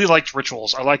 and I really liked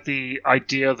rituals. I like the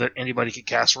idea that anybody could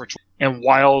cast rituals. And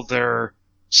while they're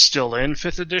still in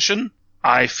 5th edition,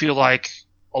 I feel like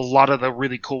a lot of the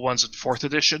really cool ones in 4th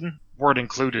edition weren't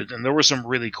included, and there were some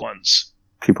really good ones.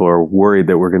 People are worried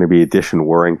that we're going to be edition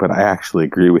warring, but I actually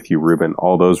agree with you, Ruben.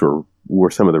 All those were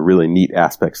some of the really neat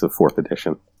aspects of 4th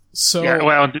edition. So Yeah,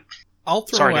 well, I'll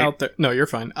throw Sorry, out there. No, you're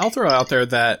fine. I'll throw out there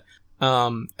that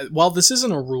while this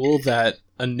isn't a rule that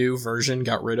a new version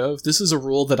got rid of, this is a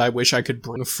rule that I wish I could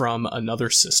bring from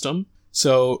another system.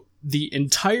 So the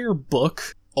entire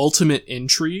book, Ultimate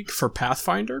Intrigue for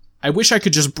Pathfinder, I wish I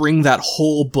could just bring that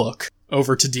whole book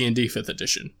over to D&D 5th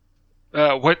edition.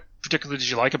 what particularly did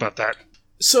you like about that?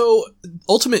 So,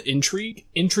 Ultimate Intrigue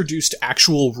introduced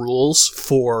actual rules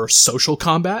for social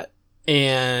combat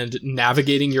and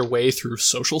navigating your way through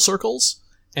social circles.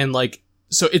 And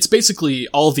so it's basically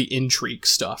all the intrigue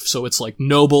stuff. So it's like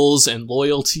nobles and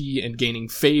loyalty and gaining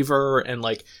favor. And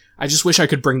I just wish I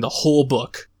could bring the whole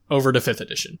book over to 5th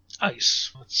edition.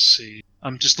 Nice. Let's see.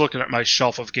 I'm just looking at my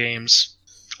shelf of games.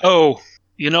 Oh,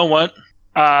 you know what?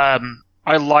 I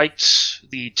liked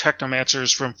the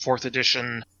Technomancers from 4th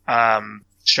edition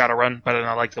Shadowrun better than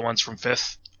I like the ones from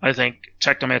 5th. I think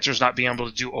Technomancers not being able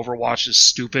to do Overwatch is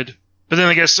stupid. But then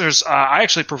I guess there's, I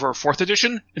actually prefer 4th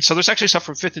edition, and so there's actually stuff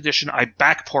from 5th edition I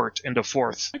backport into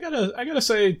 4th. I gotta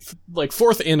say,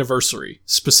 4th anniversary,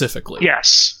 specifically.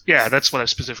 Yes. Yeah, that's what I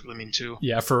specifically mean too.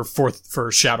 Yeah, for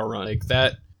Shadowrun.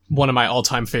 That, one of my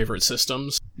all-time favorite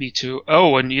systems. Me too.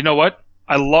 Oh, and you know what?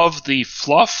 I love the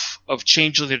fluff of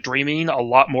Changeling the Dreaming a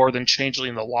lot more than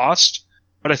Changeling the Lost,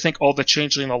 but I think all the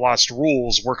Changeling the Lost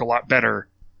rules work a lot better.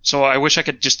 So I wish I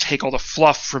could just take all the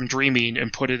fluff from Dreaming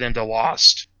and put it into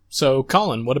Lost. So,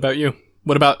 Colin, what about you?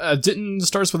 What about, didn't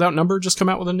Stars Without Number just come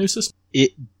out with a new system?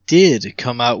 It did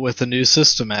come out with a new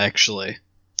system, actually.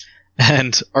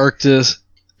 And Arcticus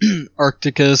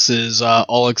is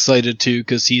all excited too,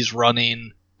 because he's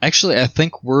running... Actually, I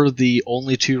think we're the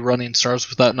only two running Stars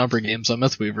Without Number games on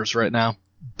Mythweavers right now.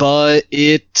 But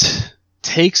it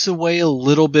takes away a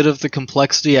little bit of the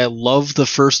complexity. I love the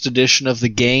first edition of the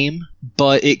game,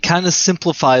 but it kind of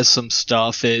simplifies some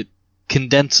stuff. It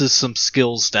condenses some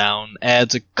skills down,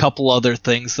 adds a couple other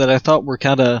things that I thought were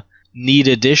kind of neat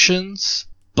additions,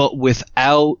 but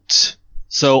without...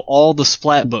 So all the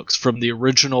splat books from the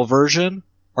original version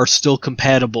are still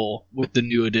compatible with the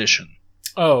new edition.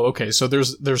 Oh, okay, so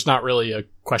there's not really a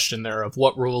question there of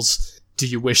what rules do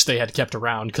you wish they had kept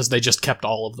around, because they just kept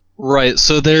all of them. Right,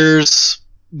 so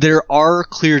there are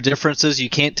clear differences. You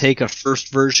can't take a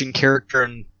first version character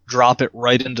and drop it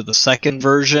right into the second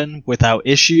version without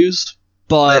issues,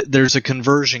 but there's a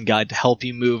conversion guide to help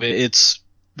you move it. It's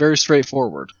very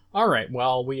straightforward. Alright,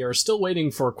 well, we are still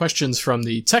waiting for questions from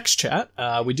the text chat.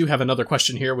 We do have another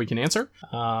question here we can answer.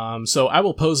 So I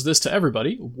will pose this to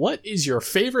everybody. What is your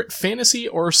favorite fantasy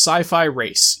or sci-fi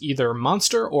race? Either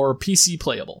monster or PC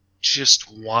playable?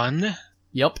 Just one?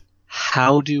 Yep.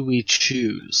 How do we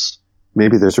choose?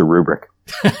 Maybe there's a rubric.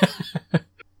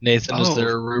 Nathan, is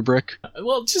there a rubric?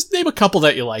 Well, just name a couple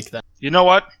that you like then. You know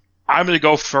what? I'm going to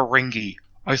go Ferengi.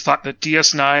 I thought that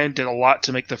DS9 did a lot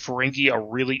to make the Ferengi a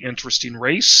really interesting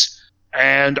race,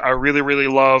 and I really, really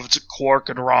loved Quark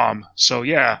and Rom. So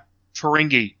yeah,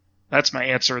 Ferengi. That's my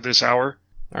answer this hour.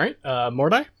 Alright,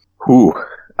 Mordai? Well,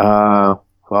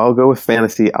 I'll go with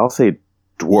fantasy. I'll say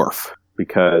dwarf,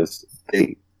 because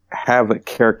they have a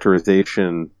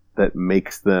characterization that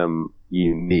makes them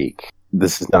unique.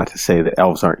 This is not to say that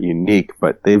elves aren't unique,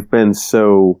 but they've been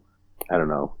so, I don't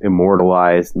know,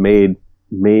 immortalized, made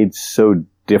so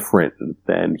different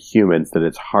than humans that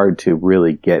it's hard to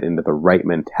really get into the right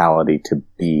mentality to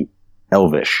be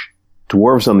elvish.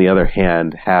 Dwarves, on the other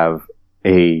hand, have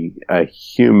a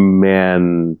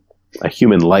human-like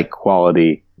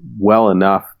quality well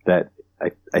enough that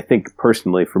I think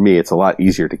personally for me it's a lot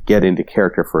easier to get into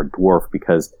character for a dwarf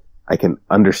because I can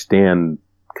understand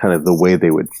kind of the way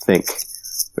they would think.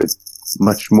 It's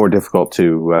much more difficult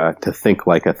to think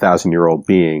like a 1,000-year-old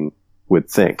being would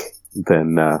think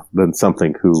than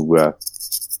something who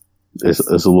is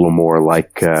a little more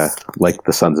like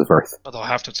the Sons of Earth. Although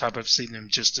half the time I've seen them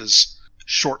just as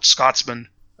short Scotsmen.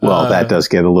 Well, that does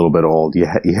get a little bit old. You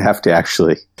have to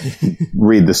actually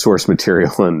read the source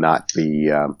material and not be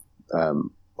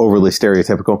overly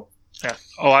stereotypical. Yeah.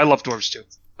 Oh, I love dwarves too.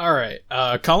 All right,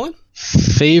 Colin?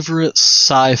 Favorite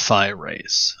sci-fi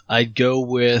race? I'd go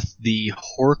with the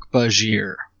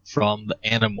Hork-Bajir from the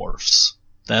Animorphs.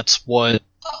 That's what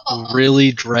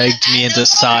really dragged me into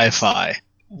sci-fi.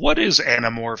 What is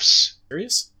Animorphs?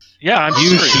 Serious? Yeah, I'm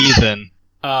You serious. heathen.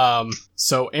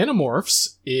 So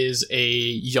Animorphs is a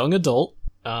young adult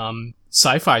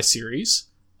sci-fi series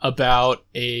about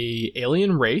a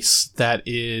alien race that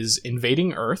is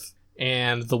invading Earth,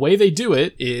 and the way they do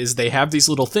it is they have these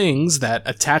little things that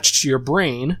attach to your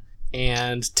brain,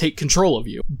 and take control of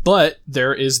you. But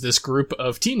there is this group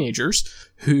of teenagers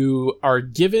who are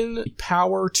given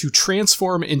power to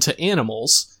transform into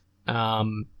animals,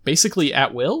 basically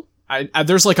at will.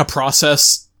 There's like a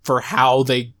process for how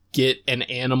they get an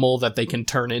animal that they can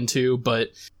turn into, but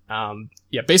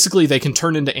basically they can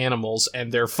turn into animals,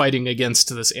 and they're fighting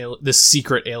against this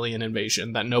secret alien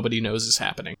invasion that nobody knows is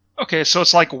happening. Okay, so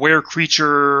it's like Were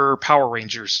Creature Power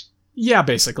Rangers. Yeah,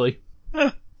 basically.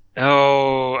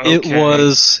 Oh,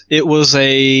 okay. It was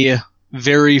a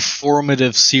very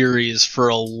formative series for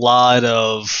a lot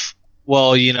of,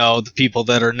 the people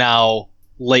that are now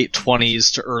late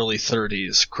 20s to early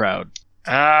 30s crowd.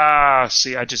 Ah,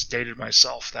 see, I just dated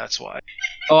myself, that's why.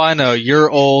 Oh, I know, you're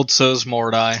old, so's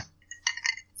Mordai.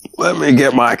 Let me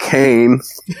get my cane.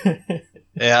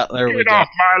 Yeah, there we Get go. off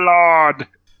my lawn!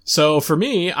 So for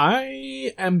me,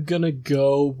 I am gonna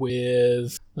go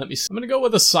with, I'm gonna go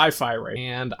with a sci-fi race,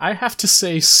 and I have to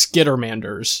say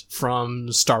Skittermanders from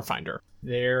Starfinder.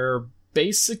 They're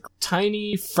basic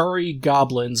tiny furry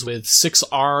goblins with 6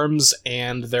 arms,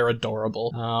 and they're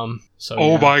adorable.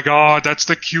 Oh my god, that's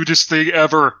the cutest thing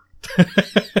ever!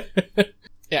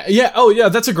 Yeah,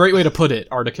 that's a great way to put it,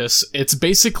 Articus. It's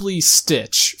basically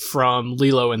Stitch from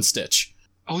Lilo and Stitch.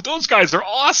 Oh, those guys are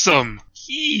awesome!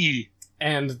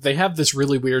 And they have this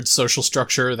really weird social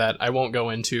structure that I won't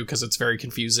go into because it's very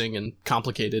confusing and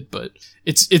complicated, but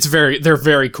they're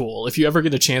very cool. If you ever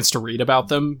get a chance to read about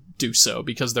them, do so,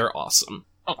 because they're awesome.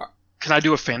 Oh, can I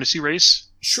do a fantasy race?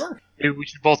 Sure. Maybe we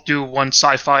should both do one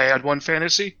sci-fi and one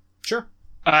fantasy? Sure.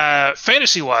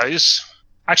 Fantasy-wise,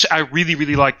 actually, I really,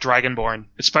 really like Dragonborn,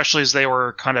 especially as they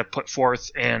were kind of put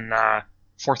forth in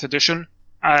 4th edition.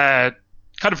 Kind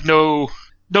of no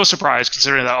surprise,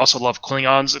 considering that I also love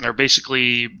Klingons, and they're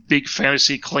basically big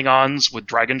fantasy Klingons with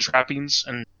dragon trappings,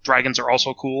 and dragons are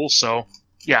also cool, so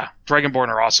yeah, Dragonborn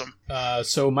are awesome.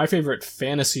 So my favorite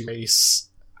fantasy race,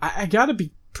 I gotta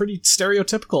be pretty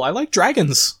stereotypical. I like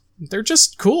dragons. They're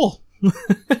just cool.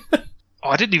 Oh,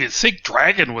 I didn't even think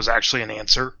dragon was actually an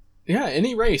answer. Yeah,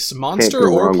 any race, monster go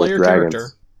or wrong with player dragons. character.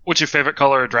 What's your favorite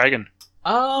color of dragon?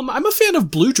 I'm a fan of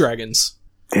blue dragons.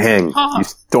 Dang, Huh. you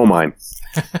stole mine.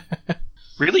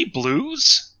 Really?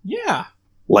 Blues? Yeah.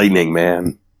 Lightning,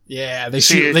 man. Yeah, they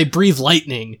See, they breathe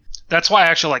lightning. That's why I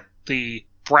actually like the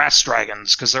brass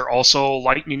dragons, because they're also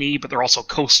lightning-y, but they're also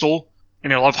coastal,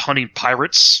 and I love hunting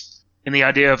pirates. And the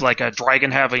idea of like a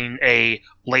dragon having a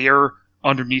lair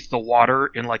underneath the water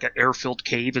in like an air-filled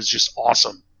cave is just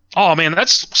awesome. Oh man,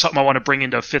 that's something I want to bring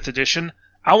into 5th edition.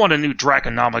 I want a new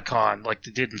Draconomicon like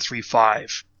they did in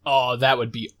 3.5. Oh, that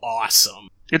would be awesome.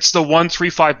 It's the one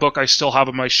 3.5 book I still have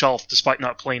on my shelf despite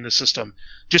not playing the system,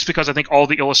 just because I think all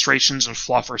the illustrations and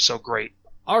fluff are so great.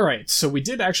 Alright, so we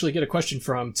did actually get a question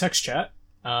from text chat.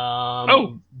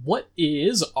 What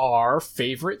is our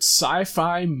favorite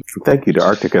sci-fi movie? Thank you to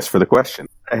Arcticus for the question.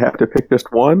 I have to pick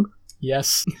just one?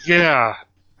 Yes. Yeah.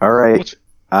 All right. What's-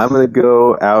 I'm going to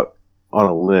go out on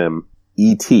a limb.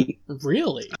 E.T.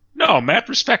 Really? No, mad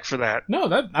respect for that. No,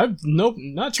 I'm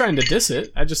not trying to diss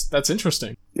it. That's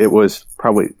interesting. It was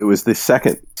the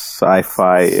second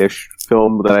sci-fi-ish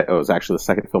film it was actually the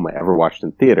second film I ever watched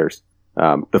in theaters.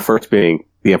 The first being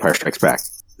The Empire Strikes Back.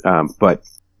 But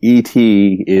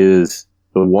E.T. is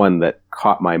the one that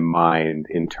caught my mind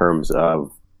in terms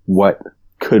of what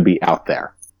could be out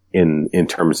there in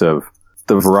terms of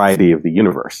the variety of the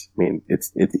universe. I mean,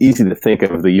 it's easy to think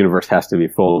of the universe has to be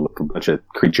full of a bunch of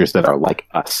creatures that are like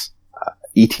us.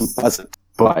 E.T. wasn't,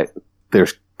 but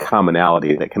there's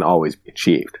commonality that can always be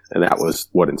achieved, and that was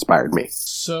what inspired me.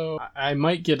 So I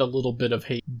might get a little bit of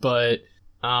hate, but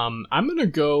I'm gonna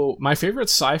go. My favorite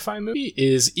sci-fi movie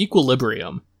is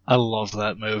Equilibrium. I love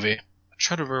that movie. I'm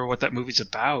trying to remember what that movie's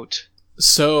about.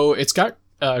 So it's got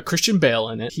Christian Bale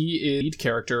in it. He is the lead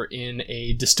character in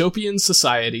a dystopian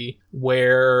society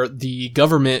where the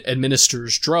government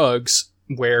administers drugs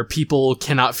where people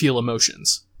cannot feel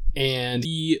emotions. And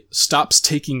he stops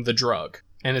taking the drug.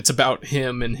 And it's about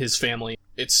him and his family.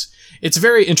 It's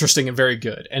very interesting and very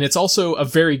good. And it's also a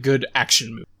very good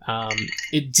action movie.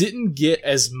 It didn't get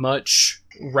as much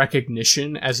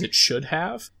recognition as it should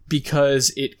have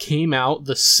because it came out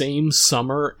the same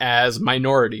summer as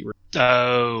Minority Report.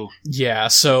 Oh. Yeah,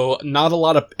 so not a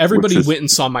lot of everybody Which is- went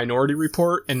and saw Minority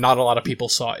Report, and not a lot of people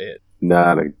saw it.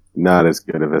 Not as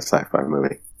good of a sci-fi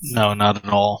movie. No, not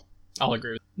at all. I'll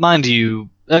agree with Mind you,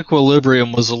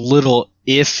 Equilibrium was a little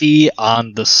iffy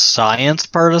on the science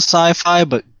part of sci-fi,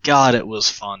 but God, it was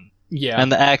fun. Yeah.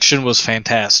 And the action was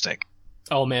fantastic.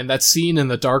 Oh man, that scene in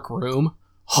the dark room.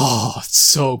 Oh, it's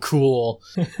so cool.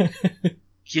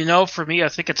 You know, for me, I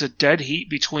think it's a dead heat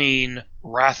between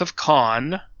Wrath of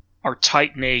Khan or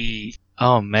Titan AE.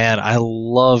 Oh man, I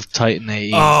love Titan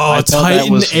AE. Oh, I thought Titan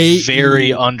that was AE. very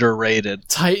underrated.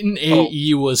 Titan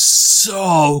AE was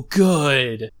so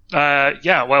good.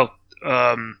 Well,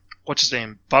 what's his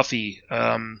name? Buffy.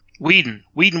 Whedon.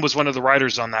 Whedon was one of the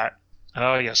writers on that.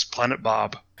 Oh, yes, Planet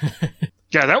Bob.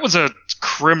 Yeah, that was a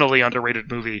criminally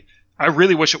underrated movie. I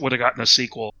really wish it would have gotten a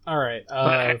sequel. All right.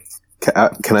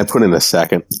 Can I put in a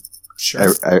second?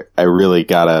 Sure. I really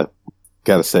gotta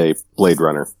say Blade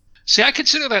Runner. See, I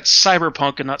consider that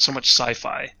cyberpunk and not so much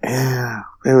sci-fi. Yeah.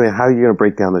 Anyway, how are you gonna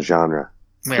break down the genre?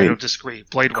 I don't disagree.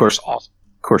 Blade Runner's awesome.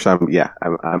 Of course, I'm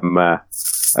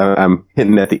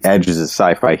hitting at the edges of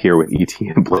sci-fi here with E.T.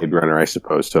 and Blade Runner, I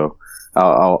suppose. So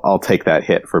I'll take that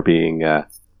hit for being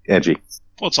edgy.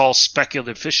 Well, it's all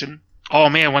speculative fiction. Oh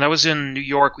man, when I was in New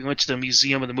York, we went to the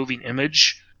Museum of the Moving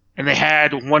Image, and they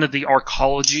had one of the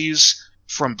arcologies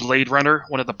from Blade Runner,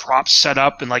 one of the props set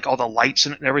up and like all the lights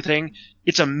in it and everything.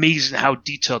 It's amazing how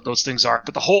detailed those things are.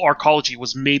 But the whole arcology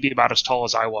was maybe about as tall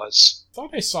as I was. I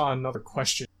thought I saw another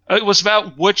question. It was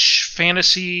about which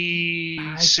fantasy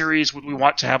series would we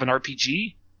want to have an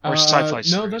RPG or sci-fi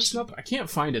series? No, that's not. I can't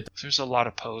find it. There's a lot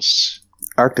of posts.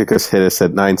 Arcticus hit us at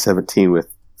 917 with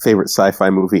favorite sci-fi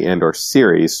movie and or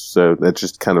series, so that's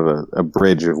just kind of a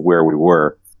bridge of where we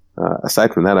were.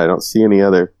 Aside from that, I don't see any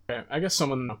other. Okay, I guess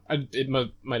it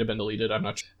might have been deleted. I'm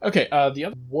not sure. Okay, the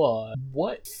other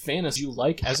what fantasy you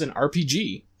like as an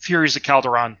RPG? Furies of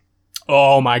Calderon.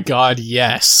 Oh my god,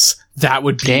 yes. That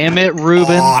would be Damn it,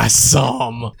 Ruben.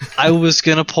 awesome. I was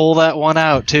gonna pull that one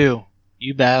out, too.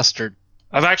 You bastard.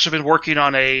 I've actually been working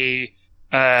on a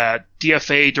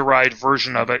DFA-derived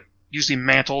version of it, using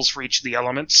mantles for each of the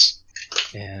elements.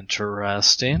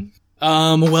 Interesting.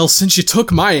 Well, since you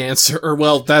took my answer,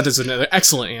 that is another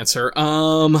excellent answer.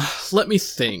 Let me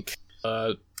think.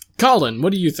 Colin,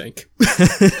 what do you think?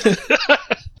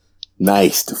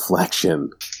 Nice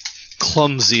deflection.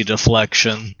 Clumsy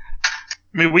deflection.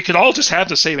 I mean, we could all just have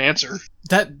the same answer.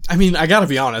 I gotta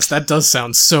be honest, that does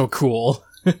sound so cool.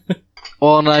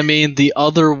 Well, and I mean, the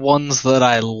other ones that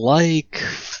I like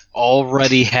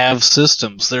already have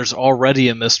systems. There's already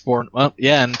a Mistborn. Well,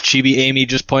 yeah, and Chibi Amy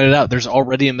just pointed out there's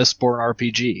already a Mistborn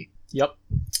RPG. Yep.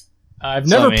 I've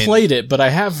never played it, but I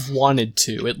have wanted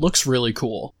to. It looks really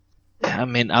cool. I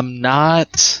mean, I'm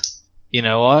not... You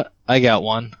know what? I got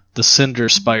one. The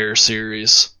Cinderspire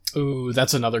series. Ooh,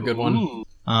 that's another good one. Ooh.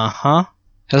 Uh-huh.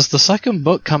 Has the second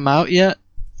book come out yet?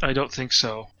 I don't think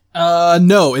so.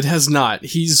 No, it has not.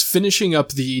 He's finishing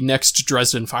up the next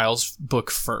Dresden Files book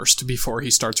first before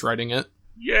he starts writing it.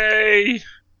 Yay!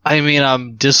 I mean,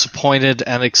 I'm disappointed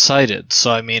and excited,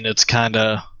 so I mean, it's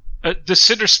kinda... The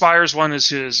Cinder Spires one is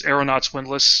his Aeronauts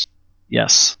Windless.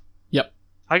 Yes. Yep.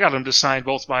 I got him to sign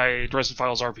both my Dresden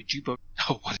Files RPG book.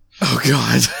 Oh, what? Oh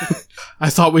god. I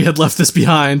thought we had left this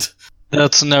behind.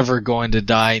 That's never going to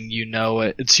die, and you know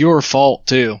it. It's your fault,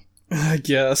 too. I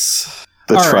guess.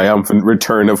 The All triumphant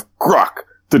return of Grok,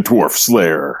 the Dwarf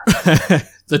Slayer.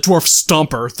 The Dwarf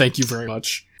Stomper, thank you very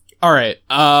much. Alright,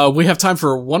 we have time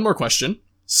for one more question.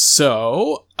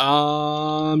 So,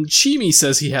 Chimi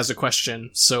says he has a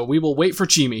question, so we will wait for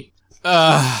Chimi.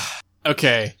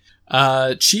 Okay.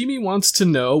 Chimi wants to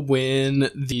know when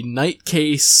the Night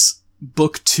Case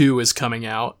Book 2 is coming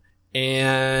out.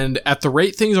 And at the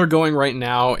rate things are going right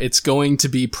now, it's going to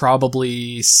be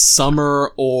probably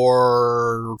summer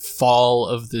or fall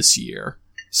of this year.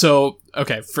 So,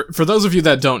 okay, for those of you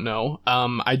that don't know,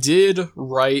 I did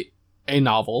write a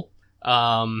novel.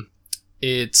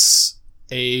 It's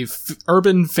a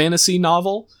urban fantasy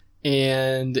novel,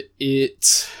 and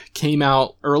it came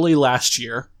out early last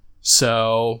year.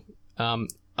 So,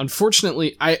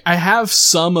 unfortunately, I have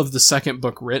some of the second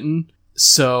book written,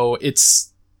 so it's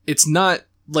not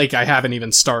like I haven't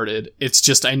even started. It's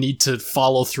just I need to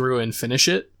follow through and finish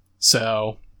it.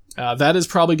 So that is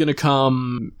probably going to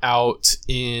come out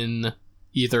in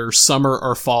either summer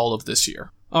or fall of this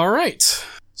year. All right.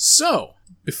 So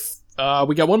if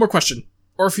we got one more question.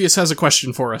 Orpheus has a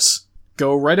question for us.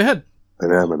 Go right ahead.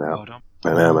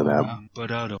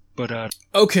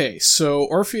 Okay, so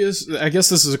Orpheus, I guess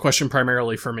this is a question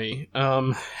primarily for me.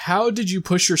 How did you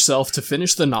push yourself to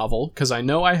finish the novel? Because I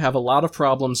know I have a lot of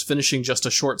problems finishing just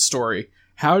a short story.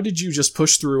 How did you just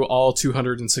push through all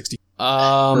 260?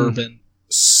 Urban.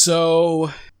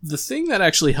 So, the thing that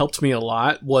actually helped me a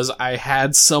lot was I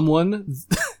had someone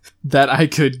that I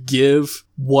could give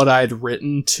what I'd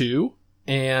written to,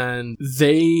 and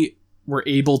they were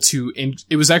able to...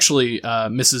 It was actually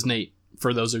Mrs. Nate,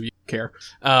 for those of you who care.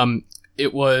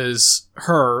 It was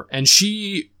her, and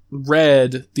she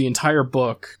read the entire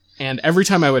book, and every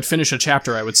time I would finish a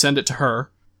chapter, I would send it to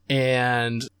her,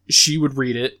 and she would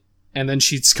read it, and then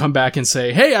she'd come back and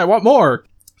say, hey, I want more.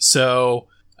 So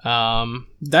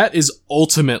that is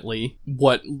ultimately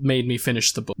what made me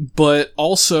finish the book. But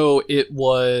also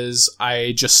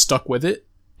I just stuck with it,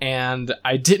 and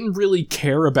I didn't really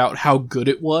care about how good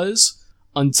it was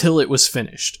until it was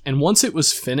finished. And once it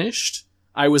was finished,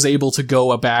 I was able to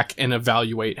go back and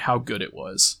evaluate how good it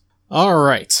was.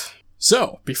 Alright,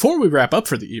 so before we wrap up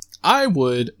for the evening, I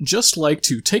would just like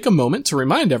to take a moment to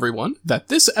remind everyone that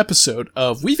this episode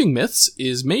of Weaving Myths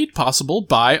is made possible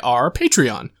by our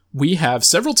Patreon. We have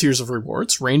several tiers of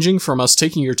rewards, ranging from us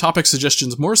taking your topic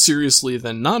suggestions more seriously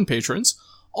than non-patrons,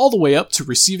 all the way up to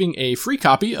receiving a free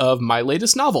copy of my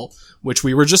latest novel, which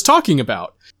we were just talking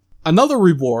about. Another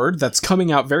reward that's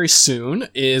coming out very soon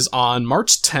is on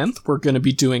March 10th, we're going to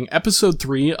be doing episode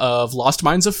 3 of Lost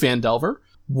Mines of Phandelver,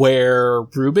 where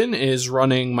Ruben is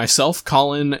running myself,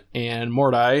 Colin, and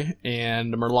Mordai,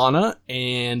 and Merlana,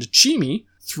 and Chimi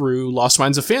through Lost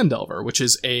Mines of Phandelver, which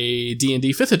is a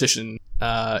D&D 5th edition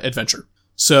adventure.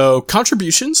 So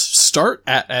contributions start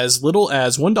at as little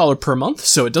as $1 per month,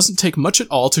 so it doesn't take much at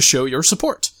all to show your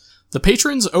support. The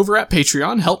patrons over at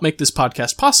Patreon help make this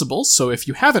podcast possible, so if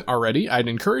you haven't already, I'd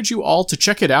encourage you all to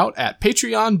check it out at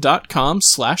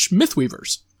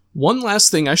patreon.com/mythweavers. One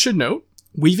last thing I should note,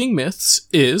 Weaving Myths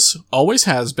is, always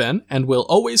has been, and will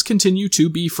always continue to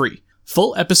be free.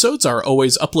 Full episodes are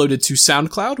always uploaded to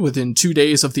SoundCloud within 2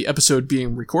 days of the episode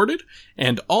being recorded,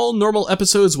 and all normal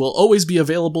episodes will always be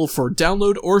available for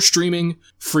download or streaming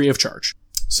free of charge.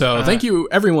 So thank you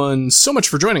everyone so much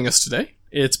for joining us today.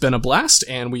 It's been a blast,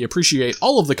 and we appreciate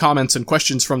all of the comments and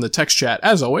questions from the text chat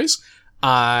as always.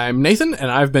 I'm Nathan,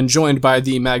 and I've been joined by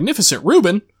the magnificent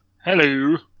Ruben.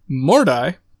 Hello.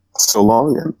 Mordai. So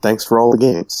long, and thanks for all the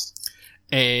games.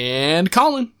 And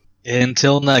Colin.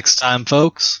 Until next time,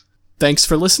 folks. Thanks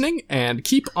for listening, and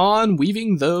keep on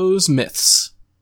weaving those myths.